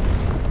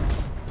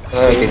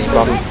 Get him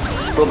buff.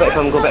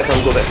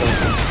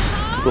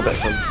 Go back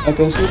some. I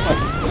can still fight.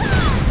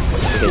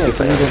 Okay, Yeah, keep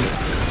can fighting.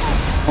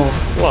 Oh,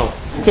 Wow.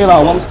 okay lah,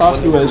 1 star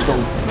still very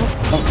strong.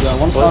 Yeah,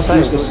 1 star One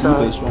still star.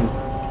 very strong.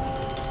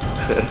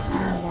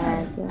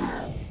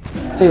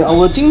 Hey,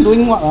 our Jing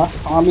doing what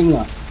Farming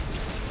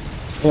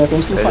Yeah, I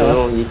can still I fight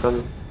don't know. He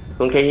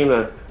don't care him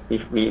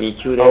If we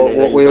kill them. Oh,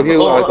 then will he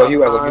heal. come. I got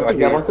you. Take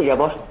their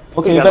boss.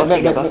 Okay, Take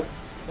back. their boss.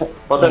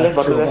 Bottom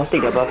left.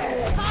 Take their boss.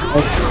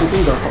 I'm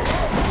taking the top.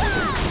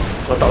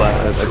 Go top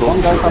I go.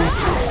 One guy come.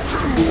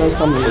 2 guys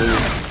come already.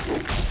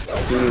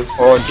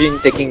 Oh, Jin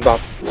taking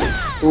buff.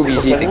 Too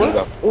busy taking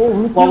buff.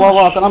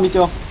 Wow, kena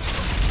meteor.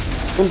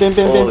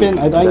 Pen,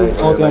 I dying.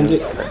 Okay, I'm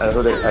dead.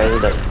 I also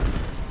died.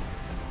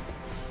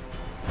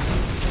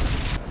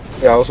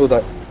 Yeah, I also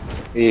died.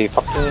 Hey,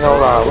 fucking hell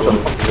lah. What the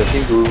fuck is the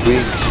team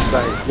doing?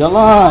 Guys, Ya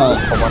lah.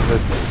 commander.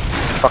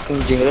 Fucking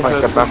Jin, my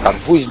kena.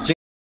 Who is Jin?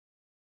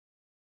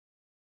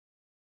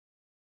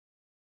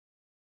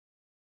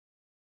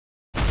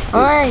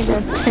 Alright,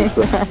 that's good.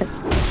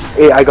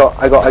 Hey, I got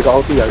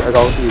ulti.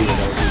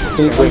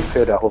 Okay, go and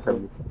clear the whole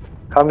family.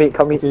 Come in.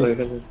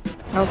 Okay.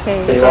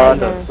 Okay, Okay, got 1,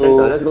 her. 2,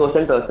 Let's go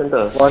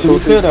center. 1, Can 2, we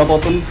 3. clear the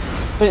bottom?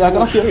 Hey, I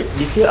cannot hear.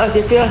 They fear us.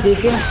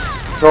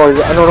 No,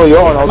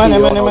 you're on ulti.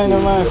 Never you're on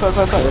ulti. mind.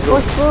 Fight.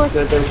 Push.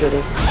 Shoot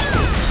them.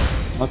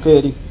 Okay,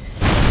 already.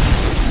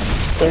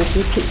 Then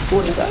she keep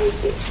going, guys.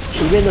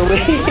 She ran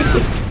away.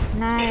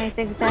 Nice,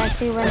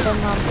 exactly when the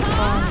mob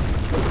spawn.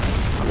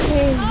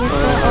 Okay, get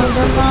all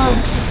the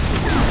mobs.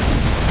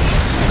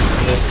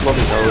 Mob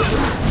is ours.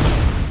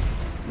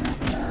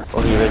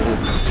 Oh, he ran.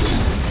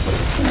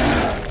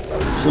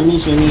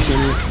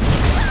 Shame.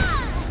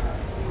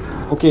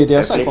 Okay,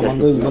 their side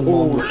commander even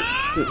more.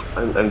 Shit,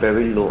 I'm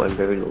very low.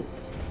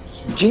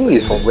 Jing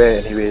is from where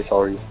anyway?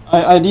 Sorry.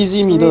 I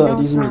DZ middle.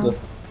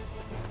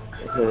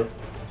 Okay.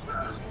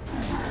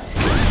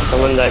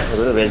 Someone died. I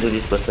don't know whether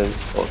this person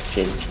or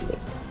change.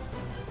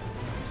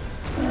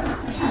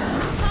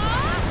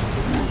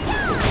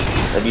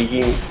 I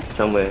DG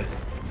somewhere.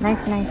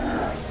 Nice.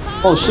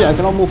 Oh shit, I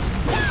cannot move.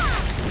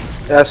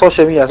 Yeah, I saw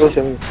Shemi. I heal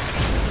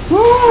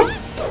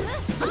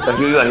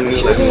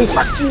you.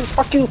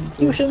 Fuck you,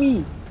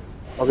 Shemi.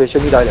 Okay,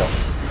 Shemi died now.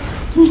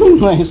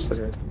 Nice.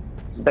 Okay.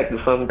 Back to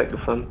farm.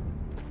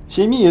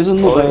 Shami 也是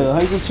noob 来的，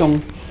他一直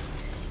冲。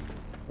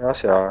Yeah,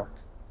 sia.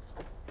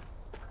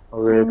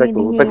 Okay, back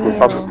to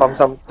farm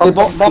some. Hey,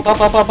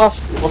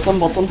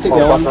 bottom take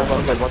that one.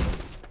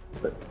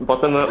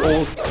 Bottom,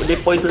 oh, they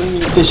poison me.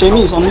 Okay,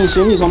 Shami is on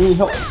me,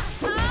 help.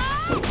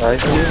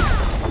 Nice.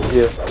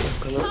 Here.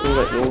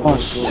 Oh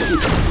shit,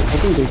 I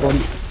think they got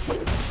it.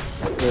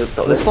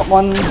 The top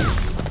one,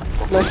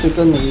 flash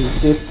taken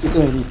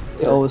already.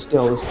 8 hours.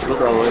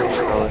 Look our.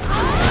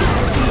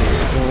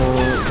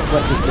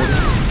 Right taken.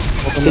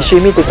 Bottom Hey, left.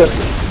 Shemi taken.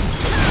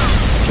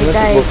 He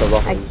died.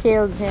 I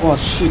killed him. Oh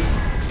shit.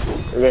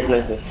 Yes,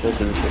 nice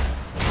solution.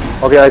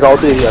 Okay, I got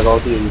ulti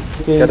already.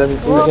 Okay. Gather me.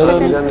 Oh, Gather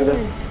me.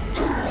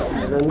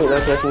 Then make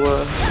us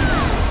semua.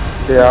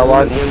 Okay,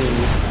 1,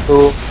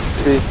 2,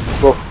 3,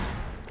 go.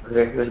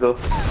 Okay, let's go.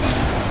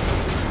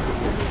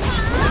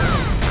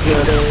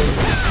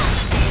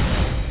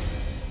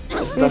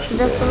 Sweep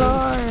the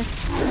floor.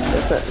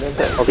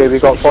 Okay, we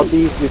got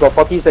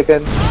 40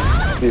 seconds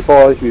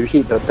before we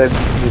hit the 10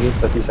 minute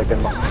 30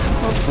 second mark.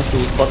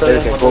 Okay. Bottom There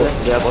left, you can bottom go.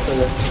 left. Yeah, bottom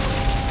left.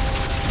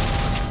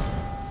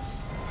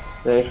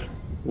 Nice.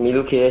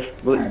 Milu KS,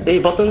 good. Hey,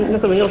 bottom 那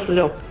个人要死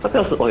了，他不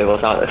要死，我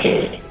杀了。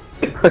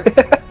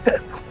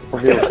我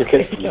没有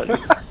KS 了。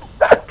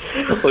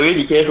我以为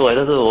你 KS 我，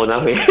但是我拿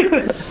回。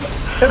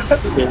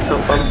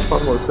帮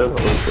我升。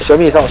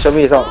Shemi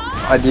is out.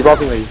 I debuff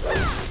him already.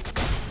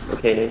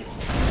 Okay.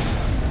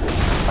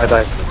 I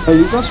die.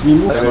 You just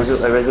remove. I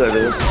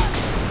redo.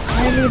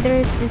 My leader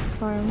is this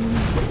farm.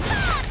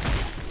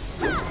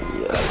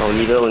 Yeah, our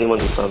leader only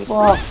want to farm.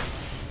 Fuck.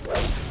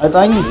 I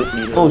dying.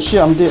 Oh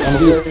shit, I'm dead.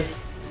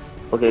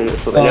 Okay,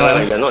 so never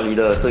mind, you're not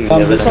leader, so you I'm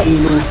never beside die.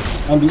 Milu.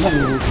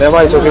 Never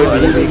mind, it's okay.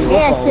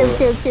 Yeah,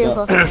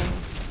 kill.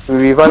 We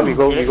revive, we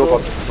go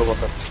bottom. Go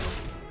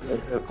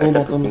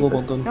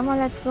bottom. Come on,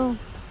 let's go.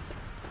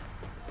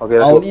 Okay,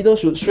 let's Our go. leader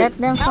should straight. Let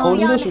them Our farm.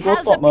 leader should go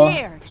has top,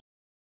 appeared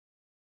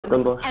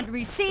Bottom boss. and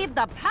receive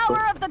the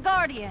power of the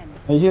Guardian.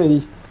 I hear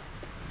already.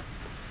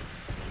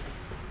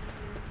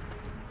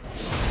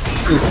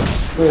 Hey,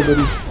 where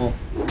everybody? Oh.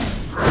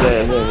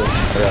 Yeah.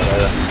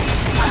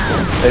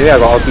 Anyway, I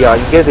got ulti.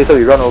 In case later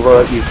we run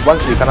over, if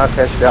once we cannot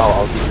catch, then our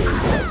ulti should ready.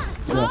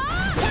 Yeah.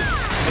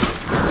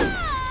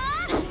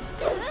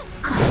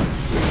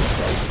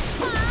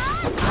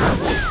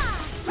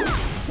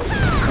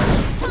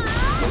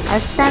 I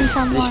stand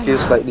someone. This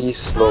feels slightly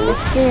slow.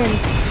 Kill.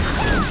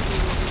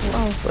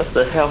 Wow. What's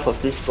the health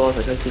of this boss?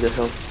 I can't see the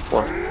health.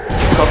 Wow.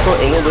 Copper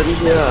ain't nobody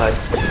here. I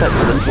start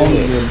to the All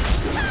thing. again.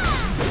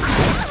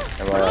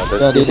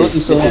 Yeah, they don't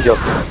listen.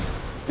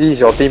 This is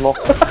your team, oh.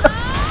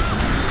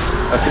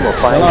 A team of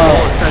 5.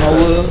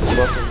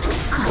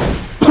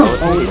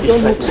 Our leader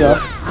looks, yeah.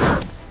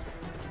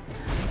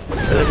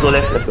 Let's go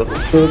left, let's go.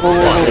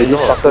 Okay,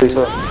 this fucker is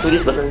To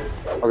this person.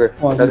 Okay,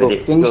 Wow, let's go.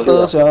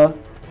 gangsters, yeah.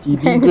 He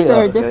be great, Gangster,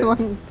 ah. just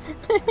one.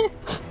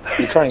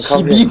 You try and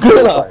come He here. be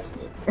great, ah.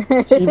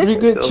 He be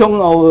great, chiong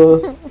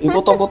our. Hey,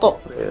 go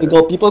top. They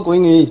got people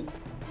going already.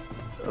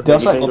 Their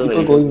side got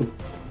people going.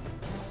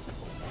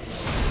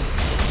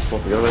 Oh,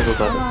 you're right, so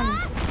Come fast.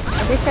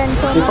 on. Defend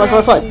so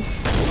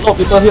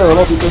Okay, fight. A lot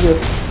of people here.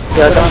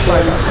 Yeah, that's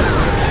fine.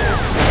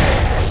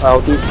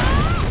 Ulti.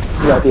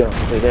 Yeah, ulti.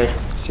 Okay, guys.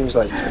 Seems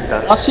like.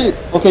 Ah shit.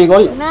 Okay,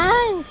 got it.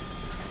 Nice.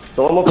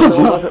 So one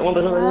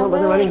person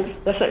running.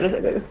 Left side.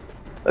 Okay,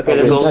 let's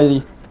Okay, go.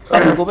 ready.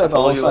 We go back to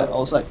Follow you.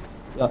 outside.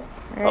 Yeah.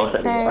 Right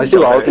Outside. side. I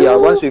still got ulti.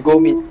 Once we go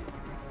mid,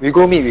 we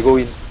go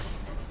in.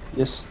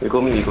 Yes. We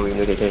go in.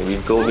 Okay, can we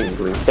go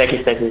in. Stack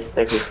it.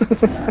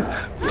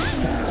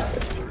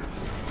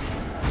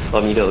 Oh,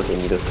 middle. Okay,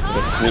 middle.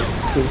 Okay, mid.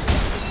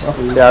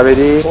 Yeah,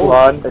 ready?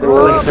 1, 2,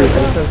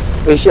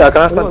 3. Wait, shit, I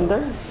cannot Oh, I'm stun.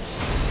 done.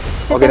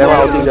 Okay, never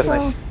mind, ulti, just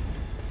nice.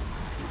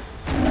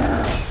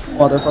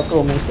 Wow, the fucker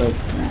almost died.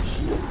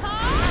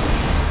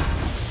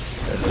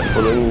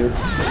 Following you.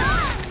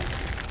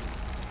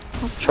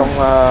 Chong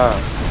lah.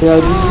 Yeah,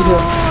 DC here.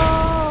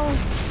 Oh,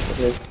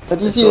 Okay. I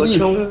DC So already.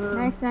 chiong.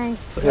 nice.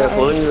 Okay, I'm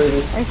following you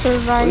already. I We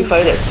survived.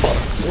 fire that spot.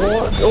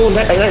 What? Oh,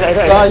 I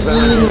died.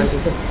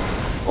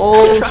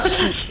 Oh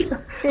shit.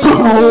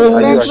 Are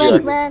you?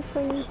 Back,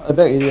 please. I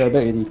back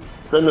already.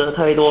 真的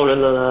太多人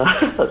了啦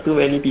 ，too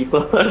many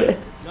people. Yeah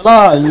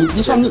lah,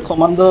 this one need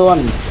commander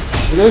one.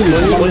 Then you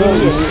commander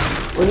is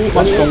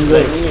much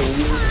stronger.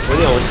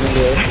 Only our team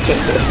there.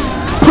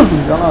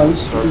 Yeah lah,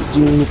 this stupid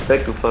Jing.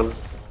 Back to farm.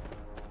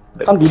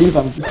 Can't believe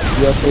we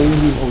are playing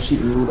him. Oh shit,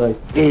 you die.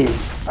 Eh,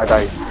 I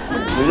die.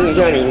 你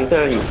在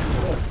哪里？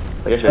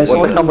我在选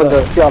我在他们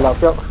的，不要了，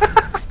不要。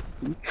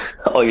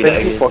哦，原来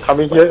Thank you for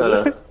coming here. 算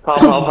了，跑！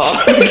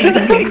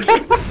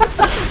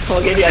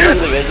我给你按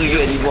这边注意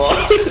你波。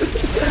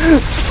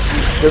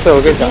就是我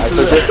跟你讲，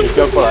首先你不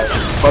要过来，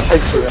我太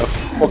迟了，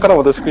我看到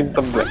我的 screen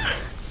灯了。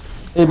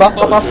Eh,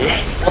 bottom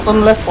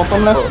left.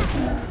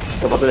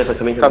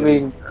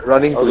 Coming,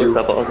 running to you.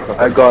 Support.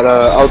 I got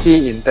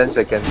ulti in 10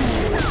 seconds.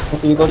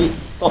 Okay, you got it.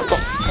 Top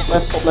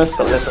left.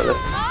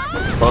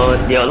 Oh,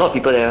 there are a lot of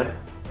people there.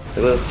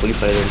 They will holy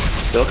fire them.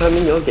 You all come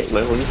in, you all get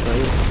my holy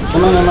fire.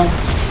 Never mind.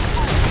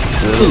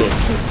 Shit,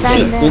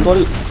 they got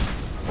it.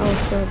 Oh,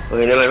 shit.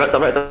 Okay, never mind,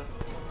 right, top.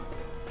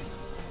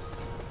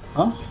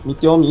 Huh?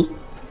 Meteor me?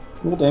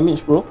 No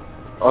damage, bro.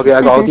 Okay,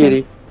 I got ulti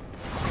already.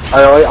 I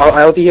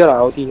ulti here, I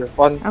ulti here.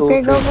 1, 2,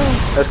 Okay, 3. go.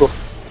 Let's go.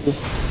 Okay.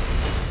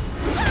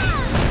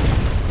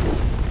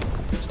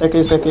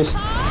 Staircase.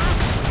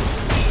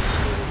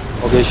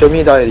 Okay, show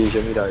me die already.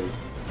 Wait.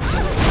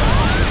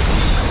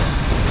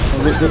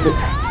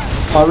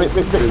 Ah, wait.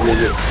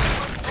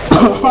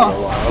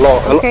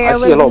 Okay, I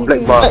see a lot of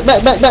black bar.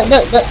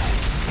 Back.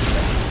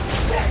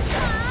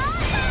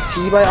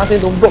 奇怪，阿天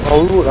don't block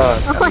our route ah.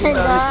 Oh my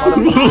god.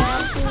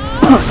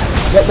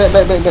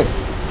 Back.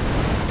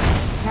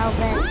 Now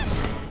back.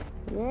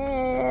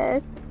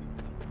 Yes.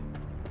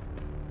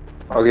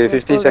 Okay,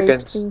 50 Full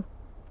seconds.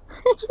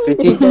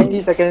 HP.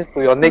 50 seconds to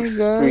your next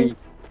Oh my God. spree.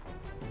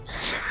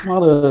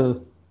 Mother.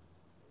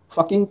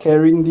 Fucking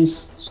carrying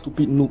this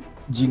stupid noob,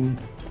 Jing.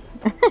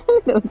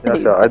 Don't Yeah,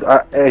 say sir.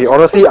 Hey,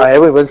 honestly, I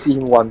haven't even seen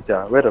him once.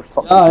 Yeah, where the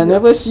fuck is I he?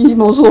 never see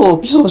him also.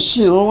 Piece of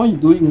shit. Oh, what you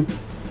doing?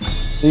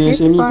 Hey, He's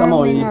Semi, come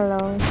out farming already.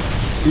 alone.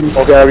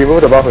 Okay, I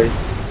remove the buff already.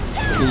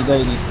 Okay, he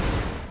died already.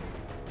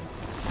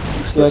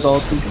 Still I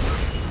got ulti.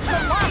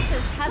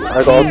 Colossus has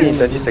I got ulti in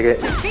appeared. 20 seconds.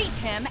 Defeat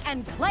him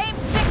and claim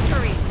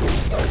victory.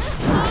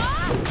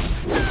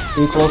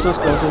 Hey,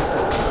 closest.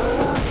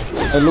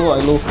 I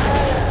low.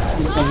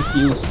 This one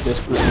heals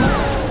desperately.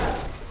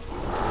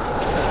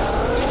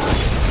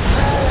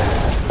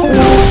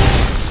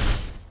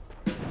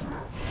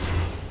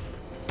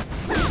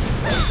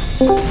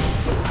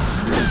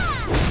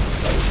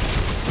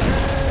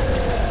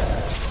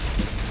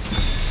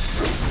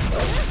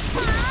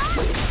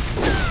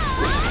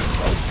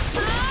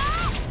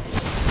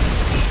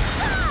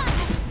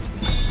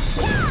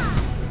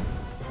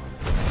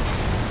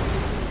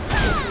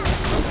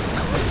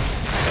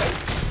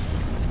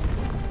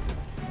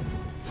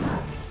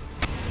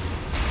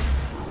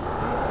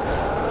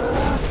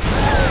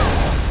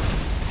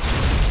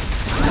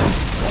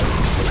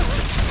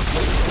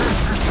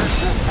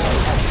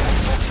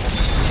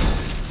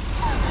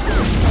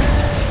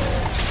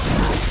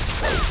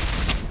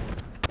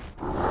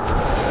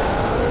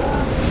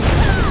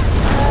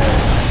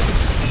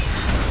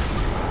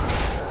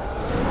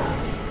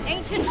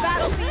 Ancient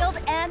battlefield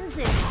ends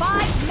in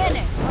 5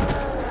 minutes.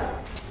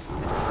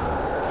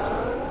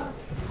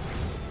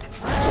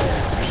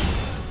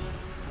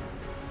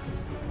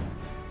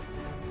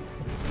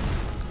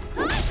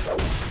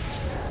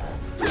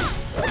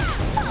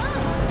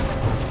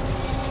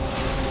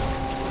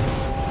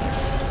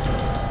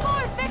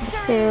 For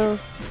victory! Kills.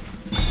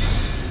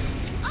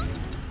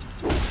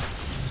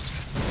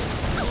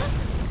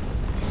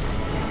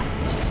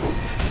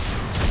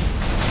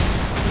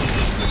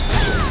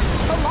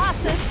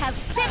 Colossus has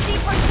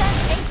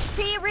 50%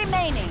 HP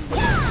remaining.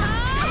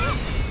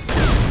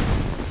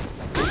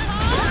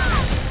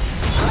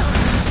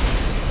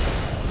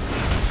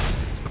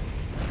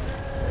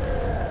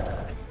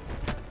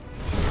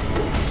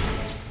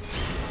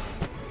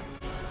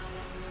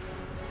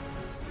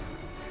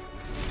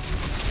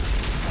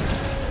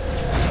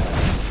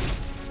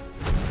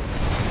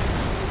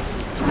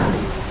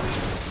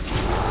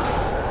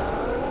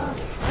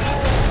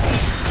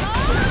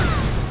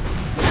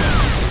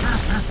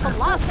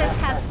 Colossus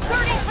has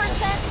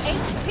 30%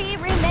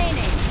 HP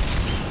remaining.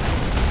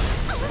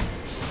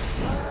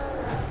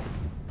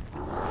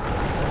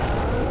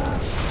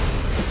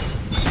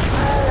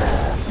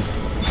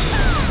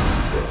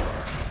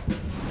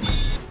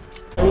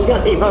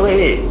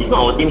 Wait, it's not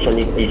our team,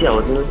 Shani. Is it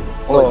our team?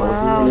 Oh,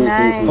 Wow, easy.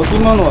 nice.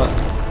 Ultimate what?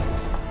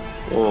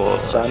 Oh,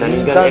 Shani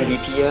Shani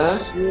MVP ah.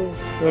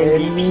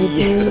 MVP.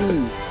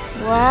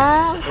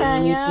 Wow, MVP.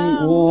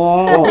 sayang.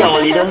 Wow. Is he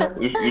our leader?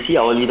 Is he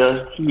our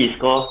leader? He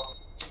score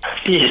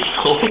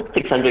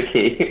 600k.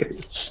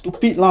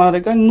 Stupid lah,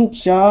 that guy noob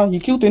sia. He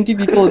killed 20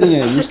 people only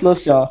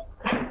useless sia.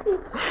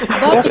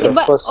 That's the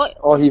first.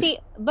 Oh, he. See,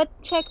 but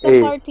check the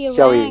Hey, party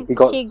Xiao Yi, rank. he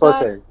got She first,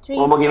 got eh. 3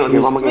 One more game. 3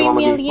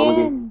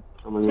 million.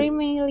 3 3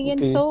 million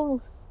Okay.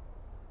 souls.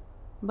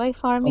 By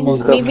farming.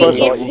 He's the Maybe first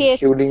it's one in his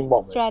killing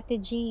mob.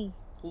 strategy.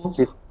 Who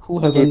He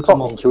haven't top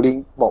come in out?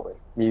 killing mob.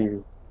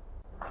 You.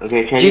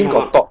 Okay, can Jin you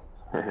got top.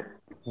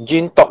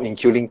 Jin top in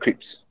killing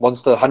creeps.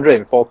 Monster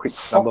 104 creep.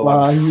 Fuck Number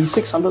lah, 1. he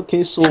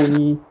 600k soul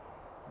only.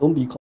 Don't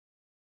be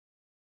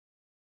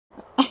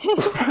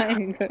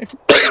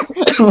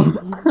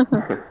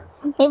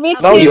Maybe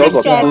it's Now you all his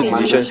got 2 strategy.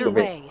 decisions to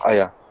make. Ah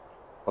yeah.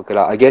 Okay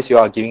lah, I guess you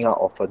are giving up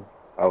often.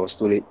 I was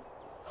too late.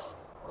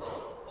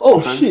 Oh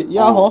Okay. shit,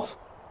 yeah, Oh.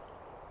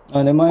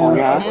 never mind. Oh,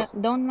 yeah.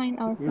 Don't mind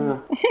our Yeah.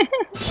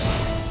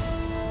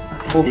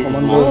 Oh, This is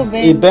commander. Oh,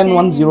 Hey, Ben Ben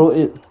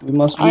 108. We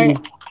must win.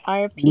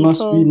 our We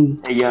must people.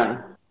 win.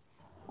 Yeah.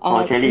 Oh,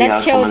 actually,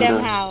 Let's show them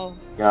commander. how.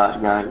 Yeah,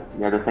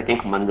 the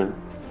second commander.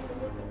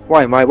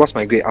 Why am I? What's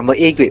my grade? I'm a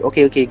A grade.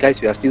 Okay,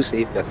 guys, we are still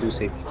safe. We are still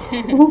safe.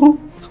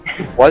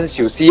 Once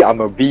you see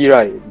I'm a B,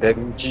 right,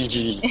 then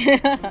GG.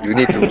 You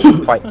need to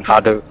fight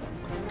harder.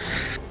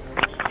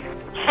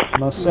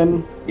 Must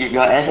send If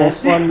you're for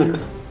SS. fun.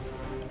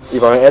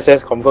 If I'm an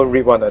SS, confirm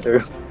read one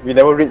another. We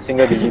never read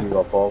single digit with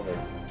our ball, man.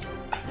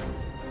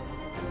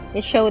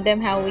 We show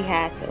them how we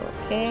have to.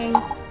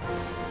 Okay.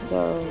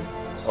 Go.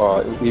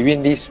 We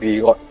win this,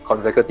 we got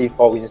consecutive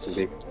 4 wins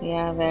today.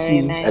 Yeah, very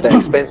See. nice. At the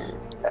expense,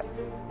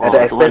 at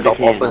the expense of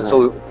 200K, orphan,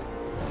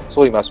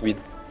 so we must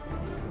win.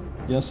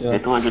 Yes, Yeah, yeah.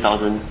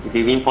 200,000. If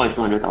you win 4, it's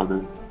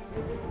 200,000.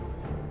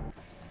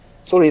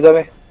 So little,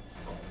 man.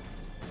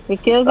 We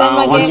kill them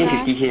One again. game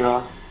 50K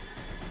lor.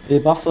 Hey,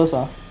 buff first,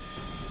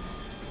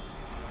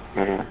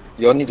 Yeah.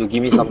 You all need to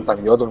give me some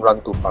time. You all don't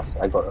run too fast.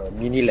 I got a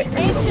mini lag.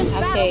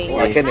 Okay. Oh,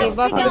 I can Give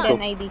up and Let's go. then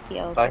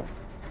IDC also. Bye.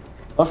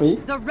 Buff ready?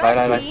 The Bye, bye,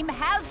 red bye. team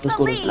has Let's the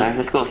go, let's go. lead.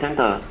 Let's go,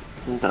 center.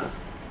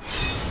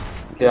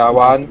 Okay,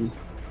 one.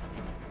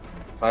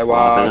 I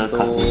better 1,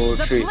 cut. 2,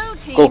 The 3. blue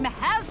team Go.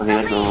 has Okay,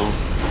 the let's go. lead.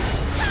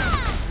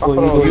 Fuck Go,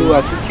 off, you you go.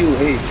 are QQ.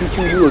 Hey,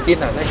 QQ you again.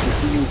 Nice to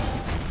see you.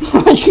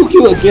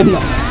 QQ again.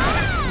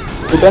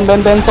 Hey, Ben,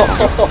 top.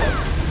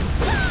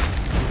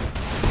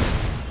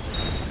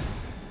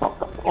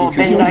 Oh, QQ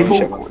Ben you died.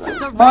 shit.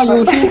 The Ah,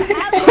 you red team hit.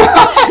 has the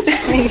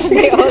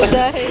They all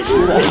died.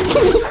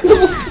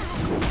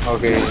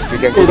 Okay, we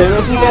can Hey, go. they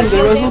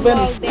resu Ben.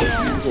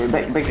 Okay,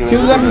 back to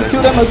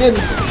Kill them again.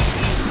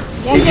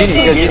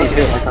 Jin is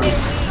here.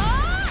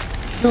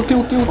 Kill.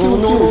 Oh,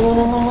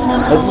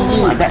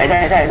 no. I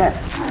died.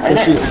 Oh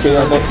shit, okay,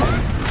 I died.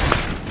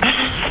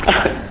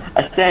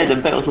 I said the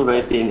back also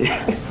very pain.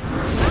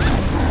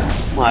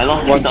 Wow, I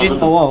lost Wow, 3,000 Jin-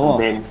 to wow.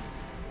 Ben.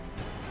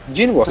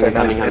 Jin was Okay,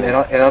 coming.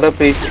 another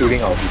place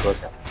killing our people.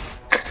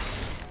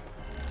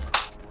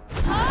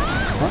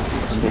 Oh,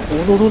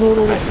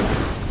 no.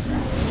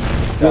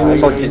 Yeah, I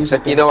saw Jin.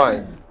 Sentinel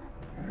one.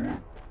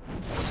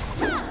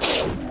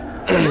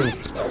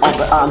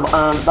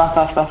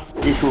 Buff.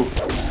 This who?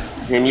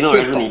 Okay, Milo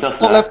resu 你 just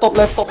Top left.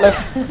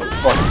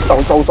 Wow, 走。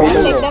 Take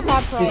the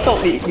top right.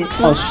 He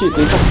Oh shit,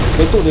 they took.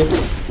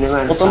 Never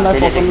mind. Bottom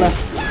left.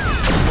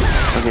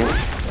 Okay,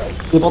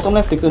 The bottom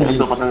left taken let's already.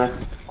 go bottom left.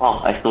 Oh,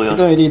 I stole yours.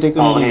 Taken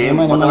Oh, already. okay, Never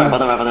mind.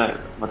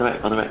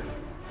 bottom right.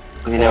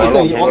 Okay, never Taken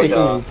mind. already, All okay. taken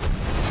already.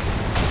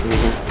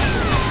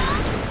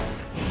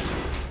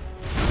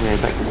 Okay,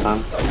 back to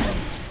farm.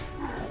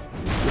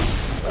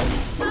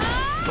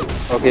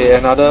 Okay,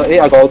 another. Hey,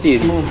 I got ulti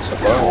already.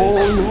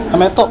 Surprise.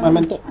 I'm at top.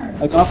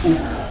 I can't pull.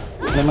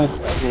 Never mind.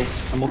 Okay.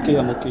 I'm okay.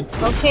 Okay.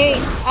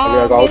 Okay,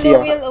 I got ulti,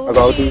 Milo I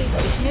got ulti.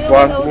 will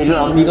One.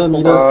 ulti.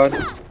 Middle.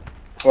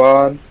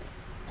 1,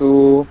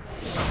 2,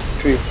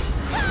 3.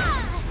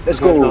 Let's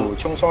go. Go.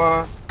 Chung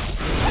Swa.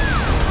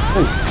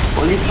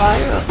 Only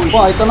fire.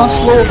 Wah, I kena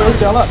slow. Very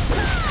jalan.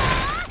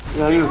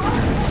 Where are you?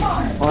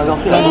 Oh, I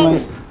lost it. Never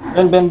mind.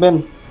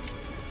 Ben.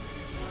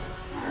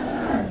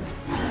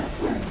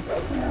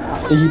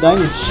 Hey, he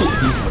dying. Shit,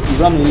 he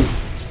run already.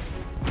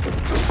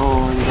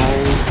 Oh, you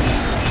died.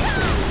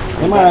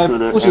 Never mind,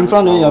 I push in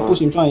front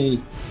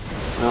already.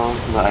 No,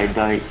 but I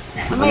died.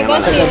 Oh my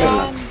god,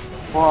 Lionna.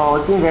 Wow,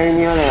 I think very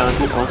near there.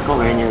 I was score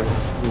very near.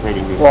 Very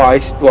dangerous.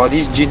 Wow,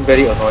 this Jin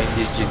very annoying.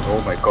 This Jin.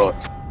 Oh my god.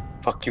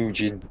 Fuck you,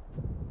 Jin.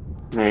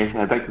 Okay,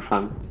 I back to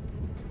farm.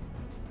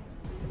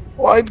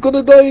 Oh, I'm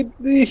gonna die.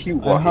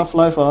 You. I have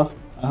life,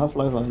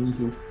 I need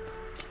you.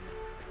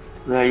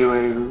 Where are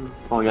you?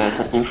 Oh,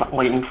 yeah, it's in front.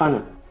 Oh, you're in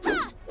front.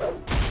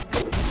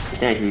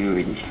 Yeah, I hear you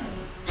already.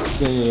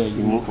 Yeah,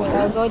 You you. move for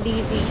I'll that. go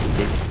DZ.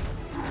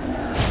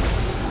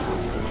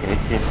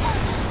 Okay.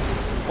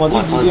 Wah,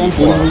 this What GGM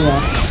for? pulling me,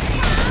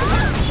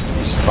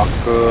 This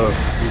fucker.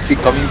 You keep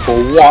coming for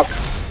what?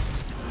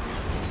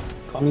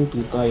 coming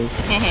to die.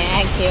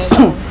 I killed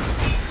him.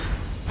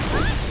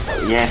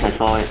 Yes, I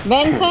saw it.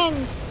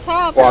 Benson,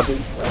 top Wow,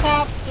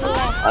 left.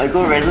 I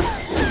go resin.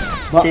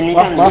 Buff,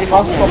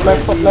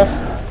 top left.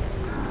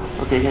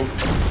 Okay, can.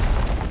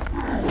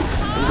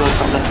 You go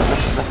top left.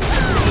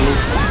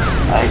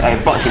 I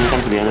brought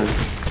Shinkan together.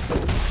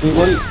 We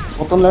got it.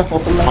 Bottom left.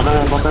 Bottom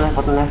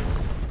left.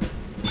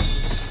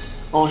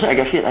 Oh shit, I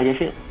get shit.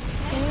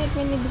 Damn it,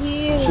 we need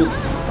heal. Shit.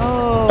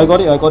 Oh. I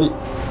got it.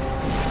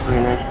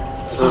 Very nice.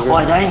 okay. Oh,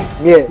 I'm dying.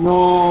 Yeah.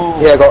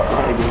 No. Yeah, I got.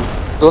 Again.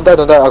 Don't die.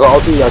 I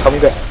got ulti. I'm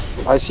coming back.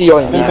 I see you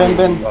in Ben.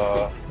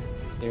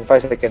 in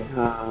 5 seconds.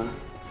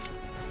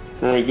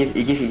 You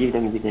give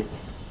them.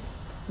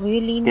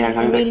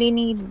 Really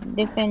need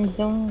defense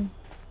zone.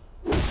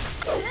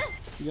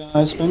 Yeah,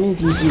 I'm spamming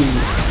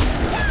DG.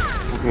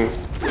 Okay.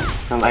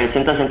 I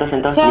center.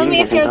 Tell me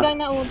Leave if the you're center.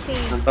 gonna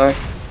ulti. Hi.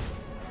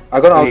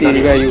 I got Okay, ulti. got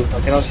it. Where are you? I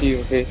cannot see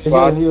you. Okay. Here.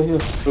 1,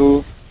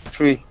 2,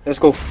 3. Let's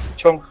go.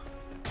 Chong.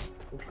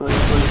 Let's go.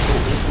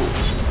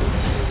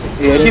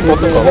 Hey, actually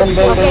bottom got Ben,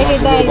 Ben, Okay,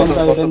 he died. Ben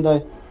die, Ben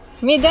die.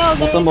 Middle,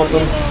 there Bottom, is a bottom.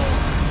 middle.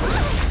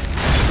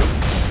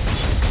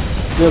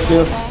 Clear,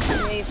 clear.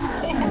 Wait.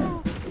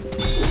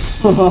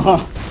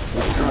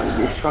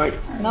 Destroyed.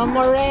 No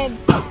more red.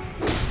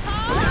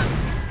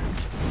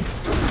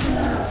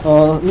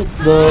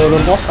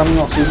 The boss coming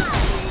out soon.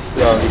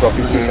 Yeah, we got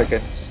 15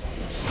 seconds.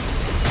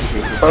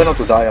 Try not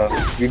to die.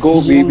 We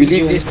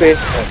leave this place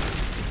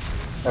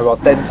at about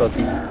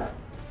 10:30.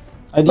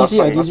 I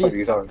DC, I DC.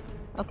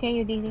 Okay,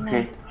 you did it now.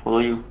 Okay, follow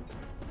you.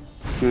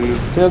 Kill you.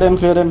 Clear them,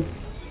 clear them.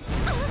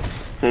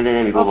 So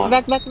then we go Oh, boss.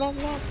 back.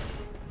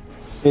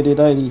 Okay, they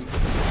die already.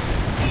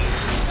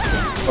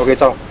 Okay,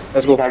 ciao.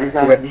 Let's go. This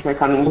Go back. guy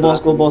coming. Go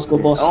boss, go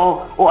boss.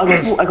 Oh,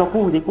 I got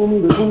pull. They pull me.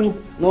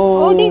 No.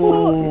 Oh, they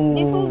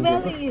pull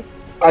belly.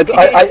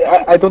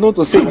 I don't know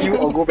to save you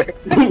or go back.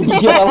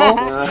 Yeah,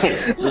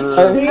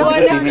 lor. You are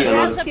down me to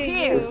alone. rescue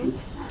you.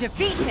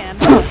 Defeat him.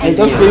 I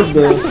just gave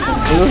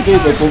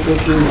the poker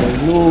king like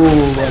no,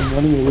 I'm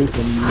running away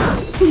from you.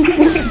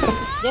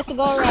 Just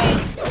go right.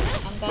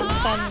 I'm gonna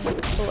stun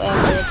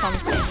whoever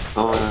comes in.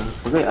 Oh,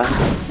 okay. Okay, I'll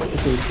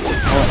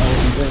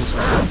be there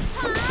inside.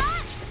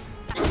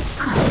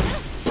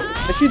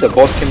 Actually, the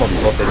boss came up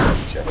before 10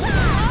 minutes. Yeah.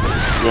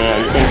 Yeah,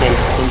 it's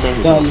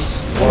 10. Yeah, it's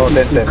Oh,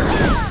 10.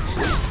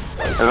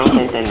 Around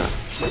 10.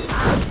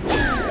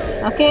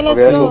 Okay, let's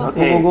Okay, let's go. go.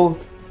 Okay.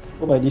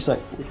 Go by this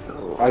side.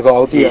 I got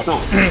ulti. It's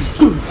not.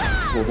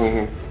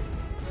 Okay.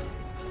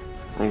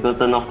 I'm gonna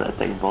turn off the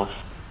attack boss.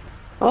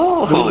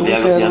 Oh, Don't they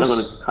are care, not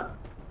those- gonna cut.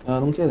 I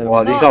don't care.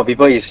 Wow, this kind of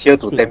people is here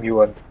to tempt you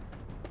one.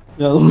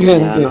 Yeah, don't care,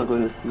 They don't are care. not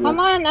gonna see. Come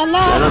on, They are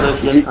not Allah. gonna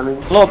see us coming.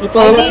 A lot of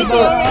people,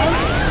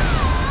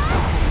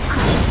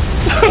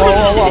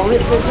 Wow,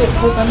 red,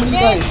 whole family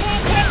guys.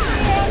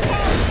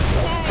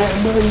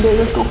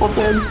 Let's go for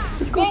 10.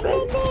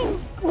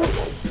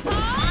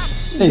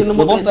 Hey, the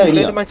boss died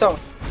already. 麦照。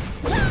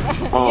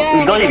 Oh, Yeah,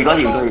 we got we it. got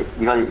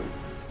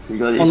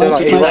Oh, nice,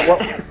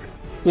 nice.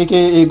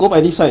 Okay, go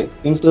by this side.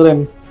 Gangster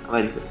them.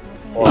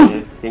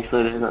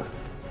 Gangster there lah.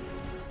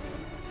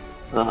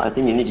 I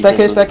think you need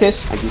Staircase. I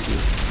give you.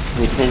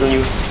 It depends on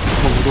you.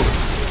 Go.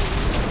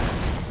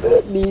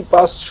 Let me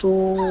pass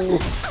through.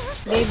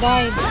 They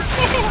died.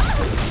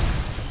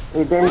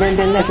 Hey, Ben,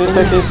 left.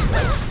 Staircase.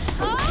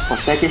 For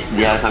staircase,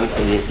 they are coming.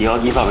 They all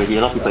give up already.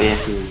 A lot of people here.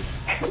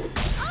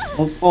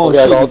 Oh, Okay,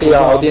 I got shit,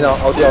 ulti now.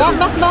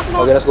 Back.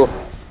 Okay, let's go.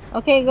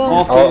 Okay, go.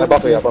 Okay. I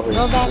buff you.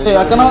 Go back. Hey,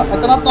 I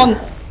cannot turn.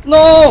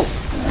 No!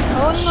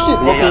 Oh Shit,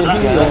 no. okay,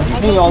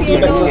 hang your ulti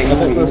back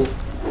first.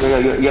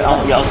 You're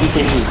out. You're out. You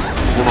save me.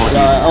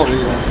 Yeah, out already.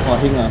 Oh,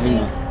 hang on.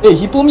 Hey,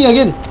 he pulled me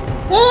again.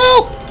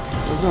 Help!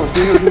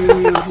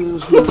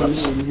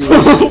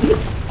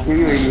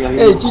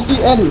 Hey,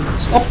 GGN,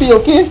 stop it,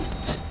 okay?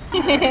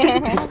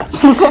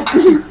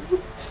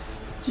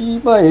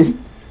 Bye.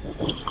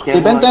 Hey,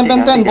 Ben 10,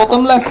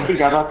 bottom left. Take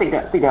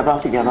their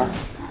buff.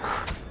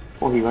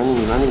 Oh, he running.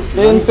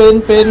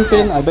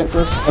 Pain. I back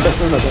first.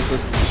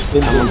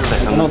 Pain. I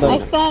cannot I die.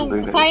 stand.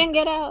 Sayang,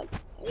 get out.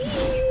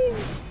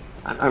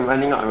 I'm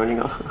running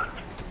out.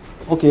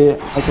 Okay,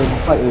 I can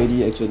fight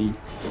already actually.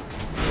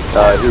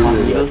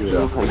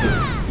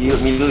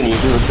 Milu 你就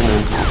真的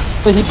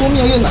Hey, he pulled me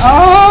again.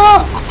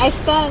 Ah! I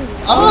stand.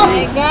 Ah! Oh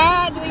my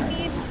god, we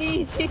need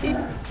this.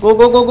 Go,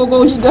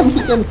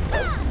 hit them.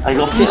 I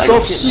got Piece hit.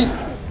 of shit.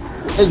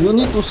 Hey, you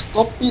need to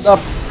stop it up.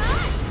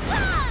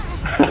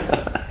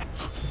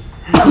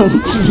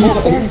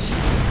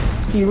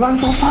 He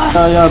runs so fast.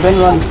 Yeah, Ben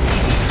run.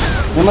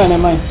 Never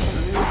mind.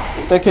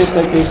 Staircase.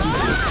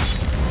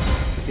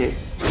 Okay.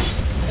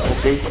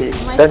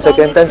 My 10 stand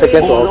seconds is to free.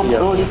 ulti.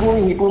 Oh, he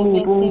pull me.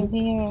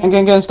 Same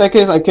here. Can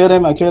staircase. I clear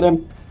them.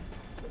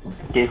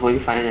 Okay,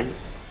 45 then.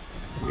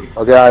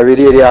 Okay, I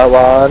ready. 1,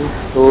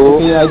 2.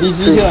 Okay, I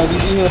DC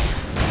here.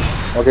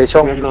 Okay,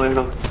 Chong. Let's go.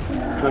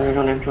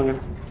 Show them.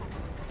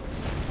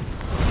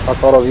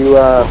 Fuck all of you.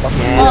 Fuck you.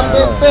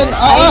 Ben.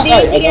 I did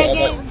it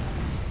again.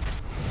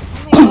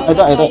 Oh my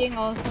god, I died.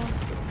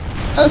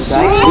 I'm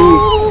dying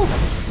also.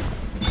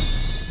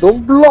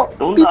 Don't block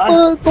Don't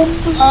people. Don't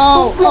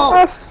block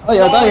us. Oh,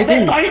 yeah, die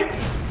again.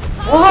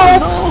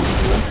 What?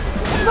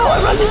 No,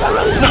 I'm running.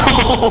 No.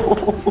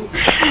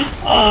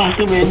 Ah,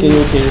 too many.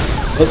 Okay.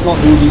 Let's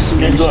not do this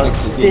Let's go.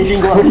 next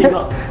again.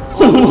 Go.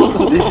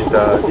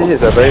 This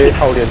is a very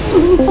Howlian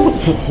move.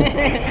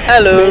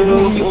 Hello.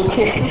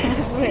 Okay.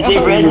 They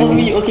branded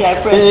me. Okay, I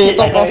press Hey, it.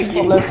 top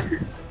left.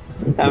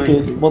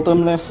 Okay,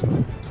 bottom left.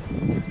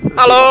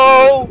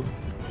 Hello.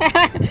 We're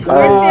still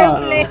Ah.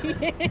 playing.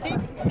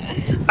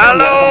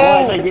 Hello.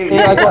 Hey,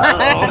 I got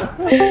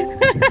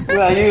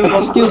Where are you? I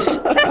got skills.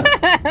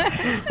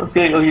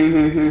 Okay,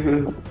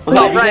 you.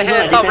 Top right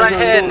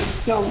hand.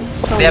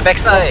 They are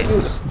backside.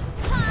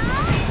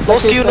 No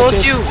skill.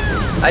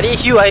 I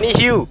need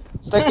heal.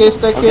 Staircase.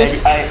 Okay,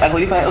 I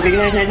holy fire. Okay,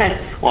 nice.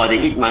 Wow, they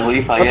eat my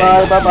holy fire.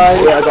 Bye.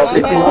 Yeah, I got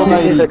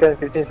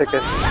 15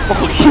 seconds.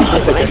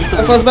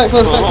 Back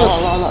first.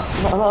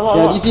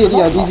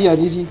 Yeah,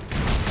 DC.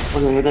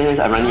 Okay, then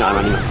I'm running out.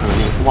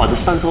 Wow, the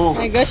stun so Oh long.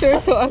 my gosh,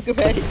 you're so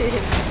aggressive.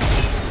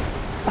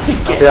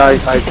 Okay, I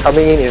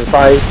coming in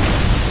 5,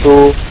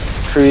 2,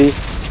 3,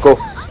 go.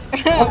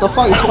 What the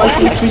fuck is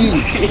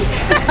 533?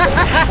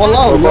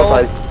 Walao, Purple yo.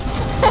 size.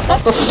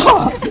 What the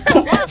fuck?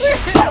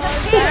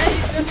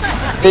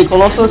 Hey,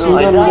 Colossus, No,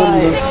 I you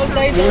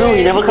died. No,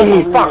 you never come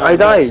Hey, to me. fuck, I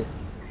died.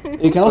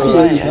 You cannot feed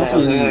already, cannot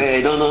feed already.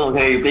 Okay, no,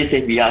 okay, you play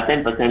safe, we are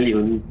 10% lead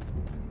only.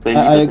 20%,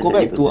 I go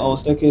back to 20%. our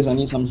staircase, I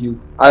need some heal.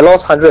 I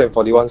lost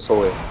 141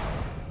 soul.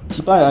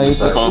 Chibai, I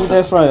got 2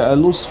 death, right? I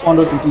lose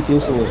 450k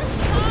soul.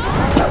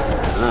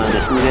 The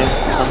 2 there,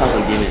 half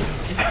the game.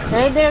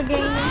 Hey, they're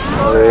gaining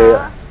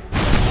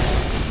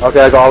Okay,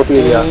 I got ulti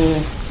Hey. here.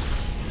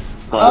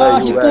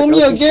 He pulled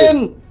me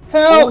again!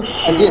 Help!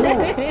 I did.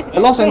 I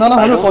lost another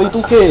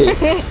 142k.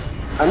 Hey,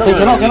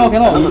 cannot.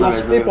 You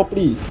must play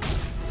properly.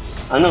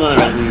 I'm not gonna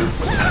rescue you.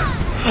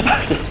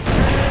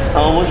 I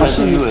almost Oh shit,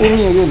 rescued you you. pulled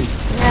me again.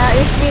 Yeah,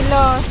 if we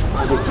lost.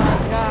 Oh my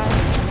god.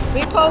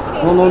 We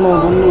focus. No,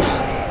 don't lose.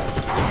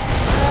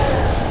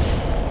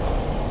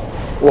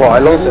 Wow, I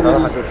lost another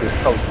 100k.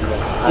 Chao ji了.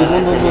 Hey,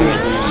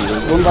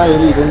 don't die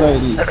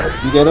already.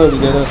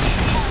 Together.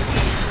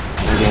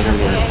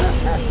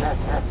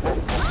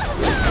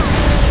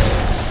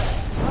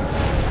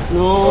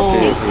 No.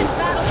 Okay.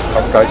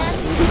 Come guys.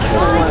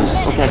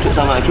 Okay, I killed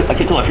someone. I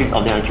killed 2 or 3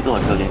 of them.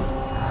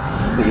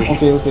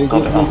 Okay,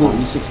 Got back good. up.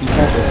 We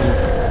 64%.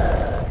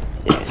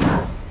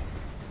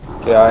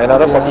 Okay,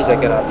 another 40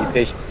 seconds.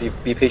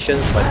 Be patient,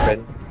 my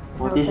friend.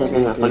 40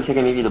 seconds, 40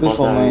 seconds maybe the Good boss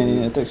for my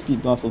die. attack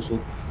speed buff also.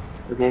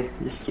 Okay,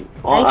 just keep.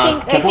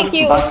 I think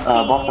you will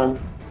boss see one.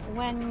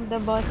 when the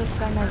boss is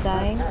gonna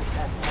die.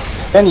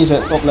 Ben is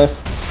at top left.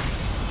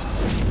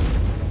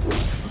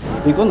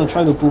 They're gonna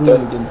try to pull me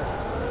again.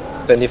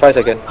 25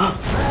 seconds.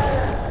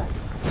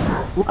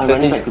 I'm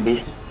running back to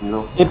base.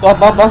 No. Hey, buff.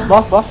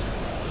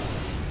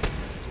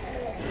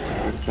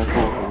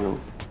 No.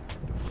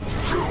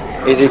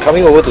 Hey, they're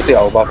coming over to take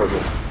our buff also.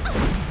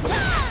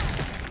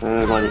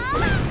 Got it.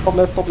 Top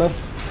left.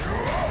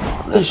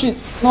 Hey shit!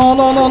 No,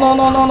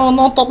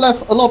 top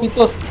left. A lot of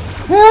people.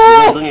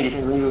 Help!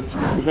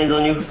 Defense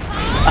on you.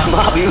 I'm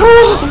up you.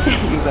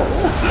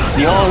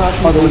 They all rush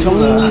Oh, they're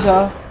killing me, you.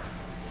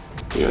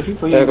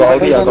 Yeah,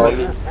 got ulti.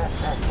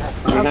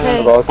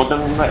 Okay. Bottom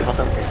right.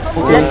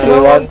 Let's Okay,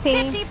 go,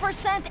 team.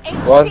 50%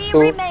 1, HP 2,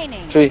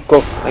 remaining. 3, go.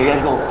 I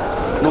guess go.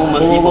 No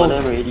mercy for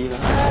them already.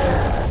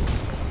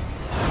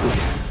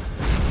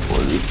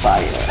 Holy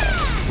fire.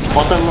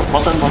 Bottom.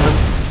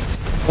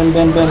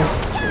 Ben.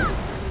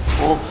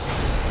 Oh.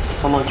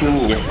 Come on, kill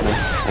me. Yes,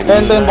 nice.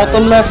 Ben,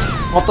 bottom left.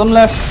 Bottom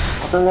left,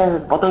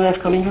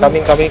 coming.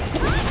 Coming.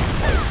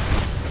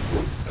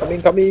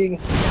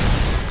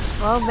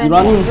 Oh, He Ben.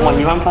 running. Come on,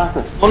 you run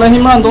faster. Don't let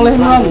him run.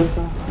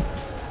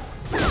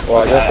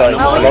 Wow, I just died.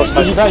 No, I lost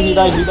He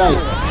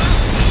died.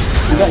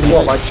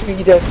 Wow, my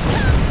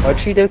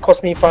 3 there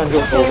cost me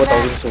 500 over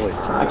 1,000 soul.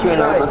 I kill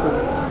another person.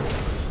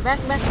 Back,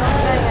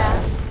 don't die, yeah.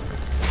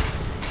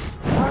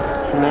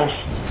 Smash.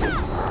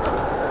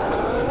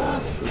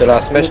 Okay lah,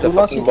 smash the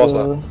fucking boss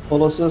lah.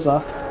 Colossus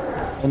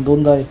and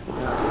don't die.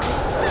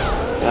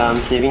 Yeah,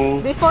 I'm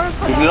saving. Before If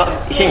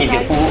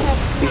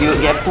you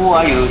get pull,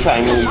 you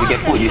shout at me. If you get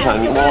pulled, you shout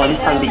at me. Oh,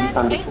 this time big.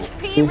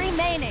 HP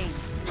remaining.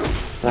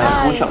 Yeah,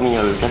 pull shot me,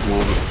 I will just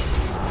remove it.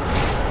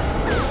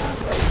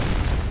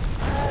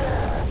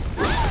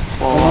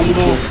 Oh,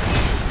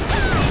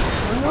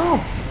 no.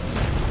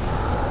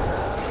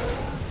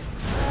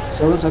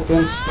 7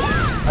 seconds.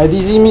 I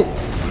dizzy mid.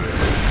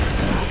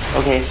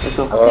 Okay, let's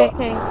go.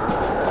 Okay.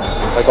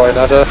 I got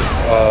another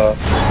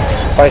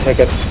 5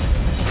 seconds.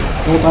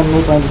 No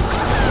time.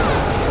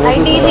 I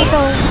need it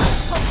go.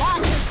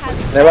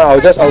 Never,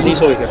 I'll just ulti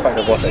so we can fight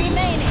the boss like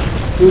this.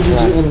 Kill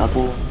GGM.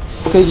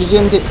 Okay,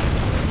 GGM dead.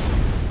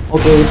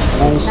 Okay,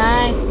 nice.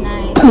 Nice.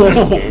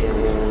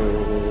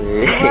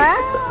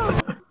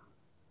 Wow.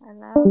 I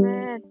love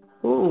it.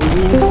 Oh,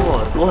 we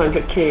won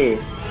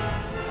 200k.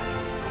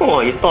 Oh,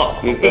 you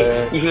thought if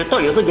you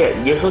thought you also get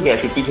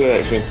 50k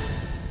right, Shane?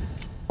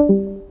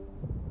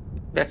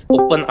 Let's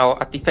open our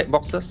artifact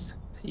boxes.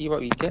 See what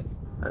we get.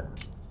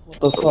 What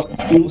the fuck?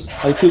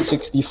 I killed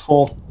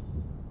 64.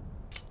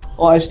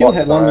 Oh, I still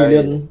had 1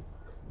 million.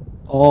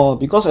 Oh,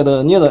 because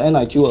near the end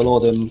I killed a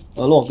lot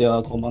of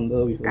their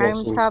commander with a lot of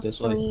I'm souls, top that's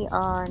why. 3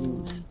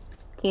 on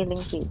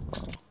killing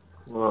people.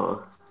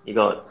 Oh, you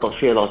got top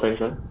 3 a lot of times,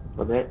 huh?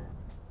 For that.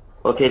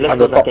 Okay, let's I'm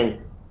go the top. second.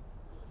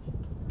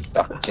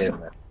 Okay,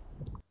 man.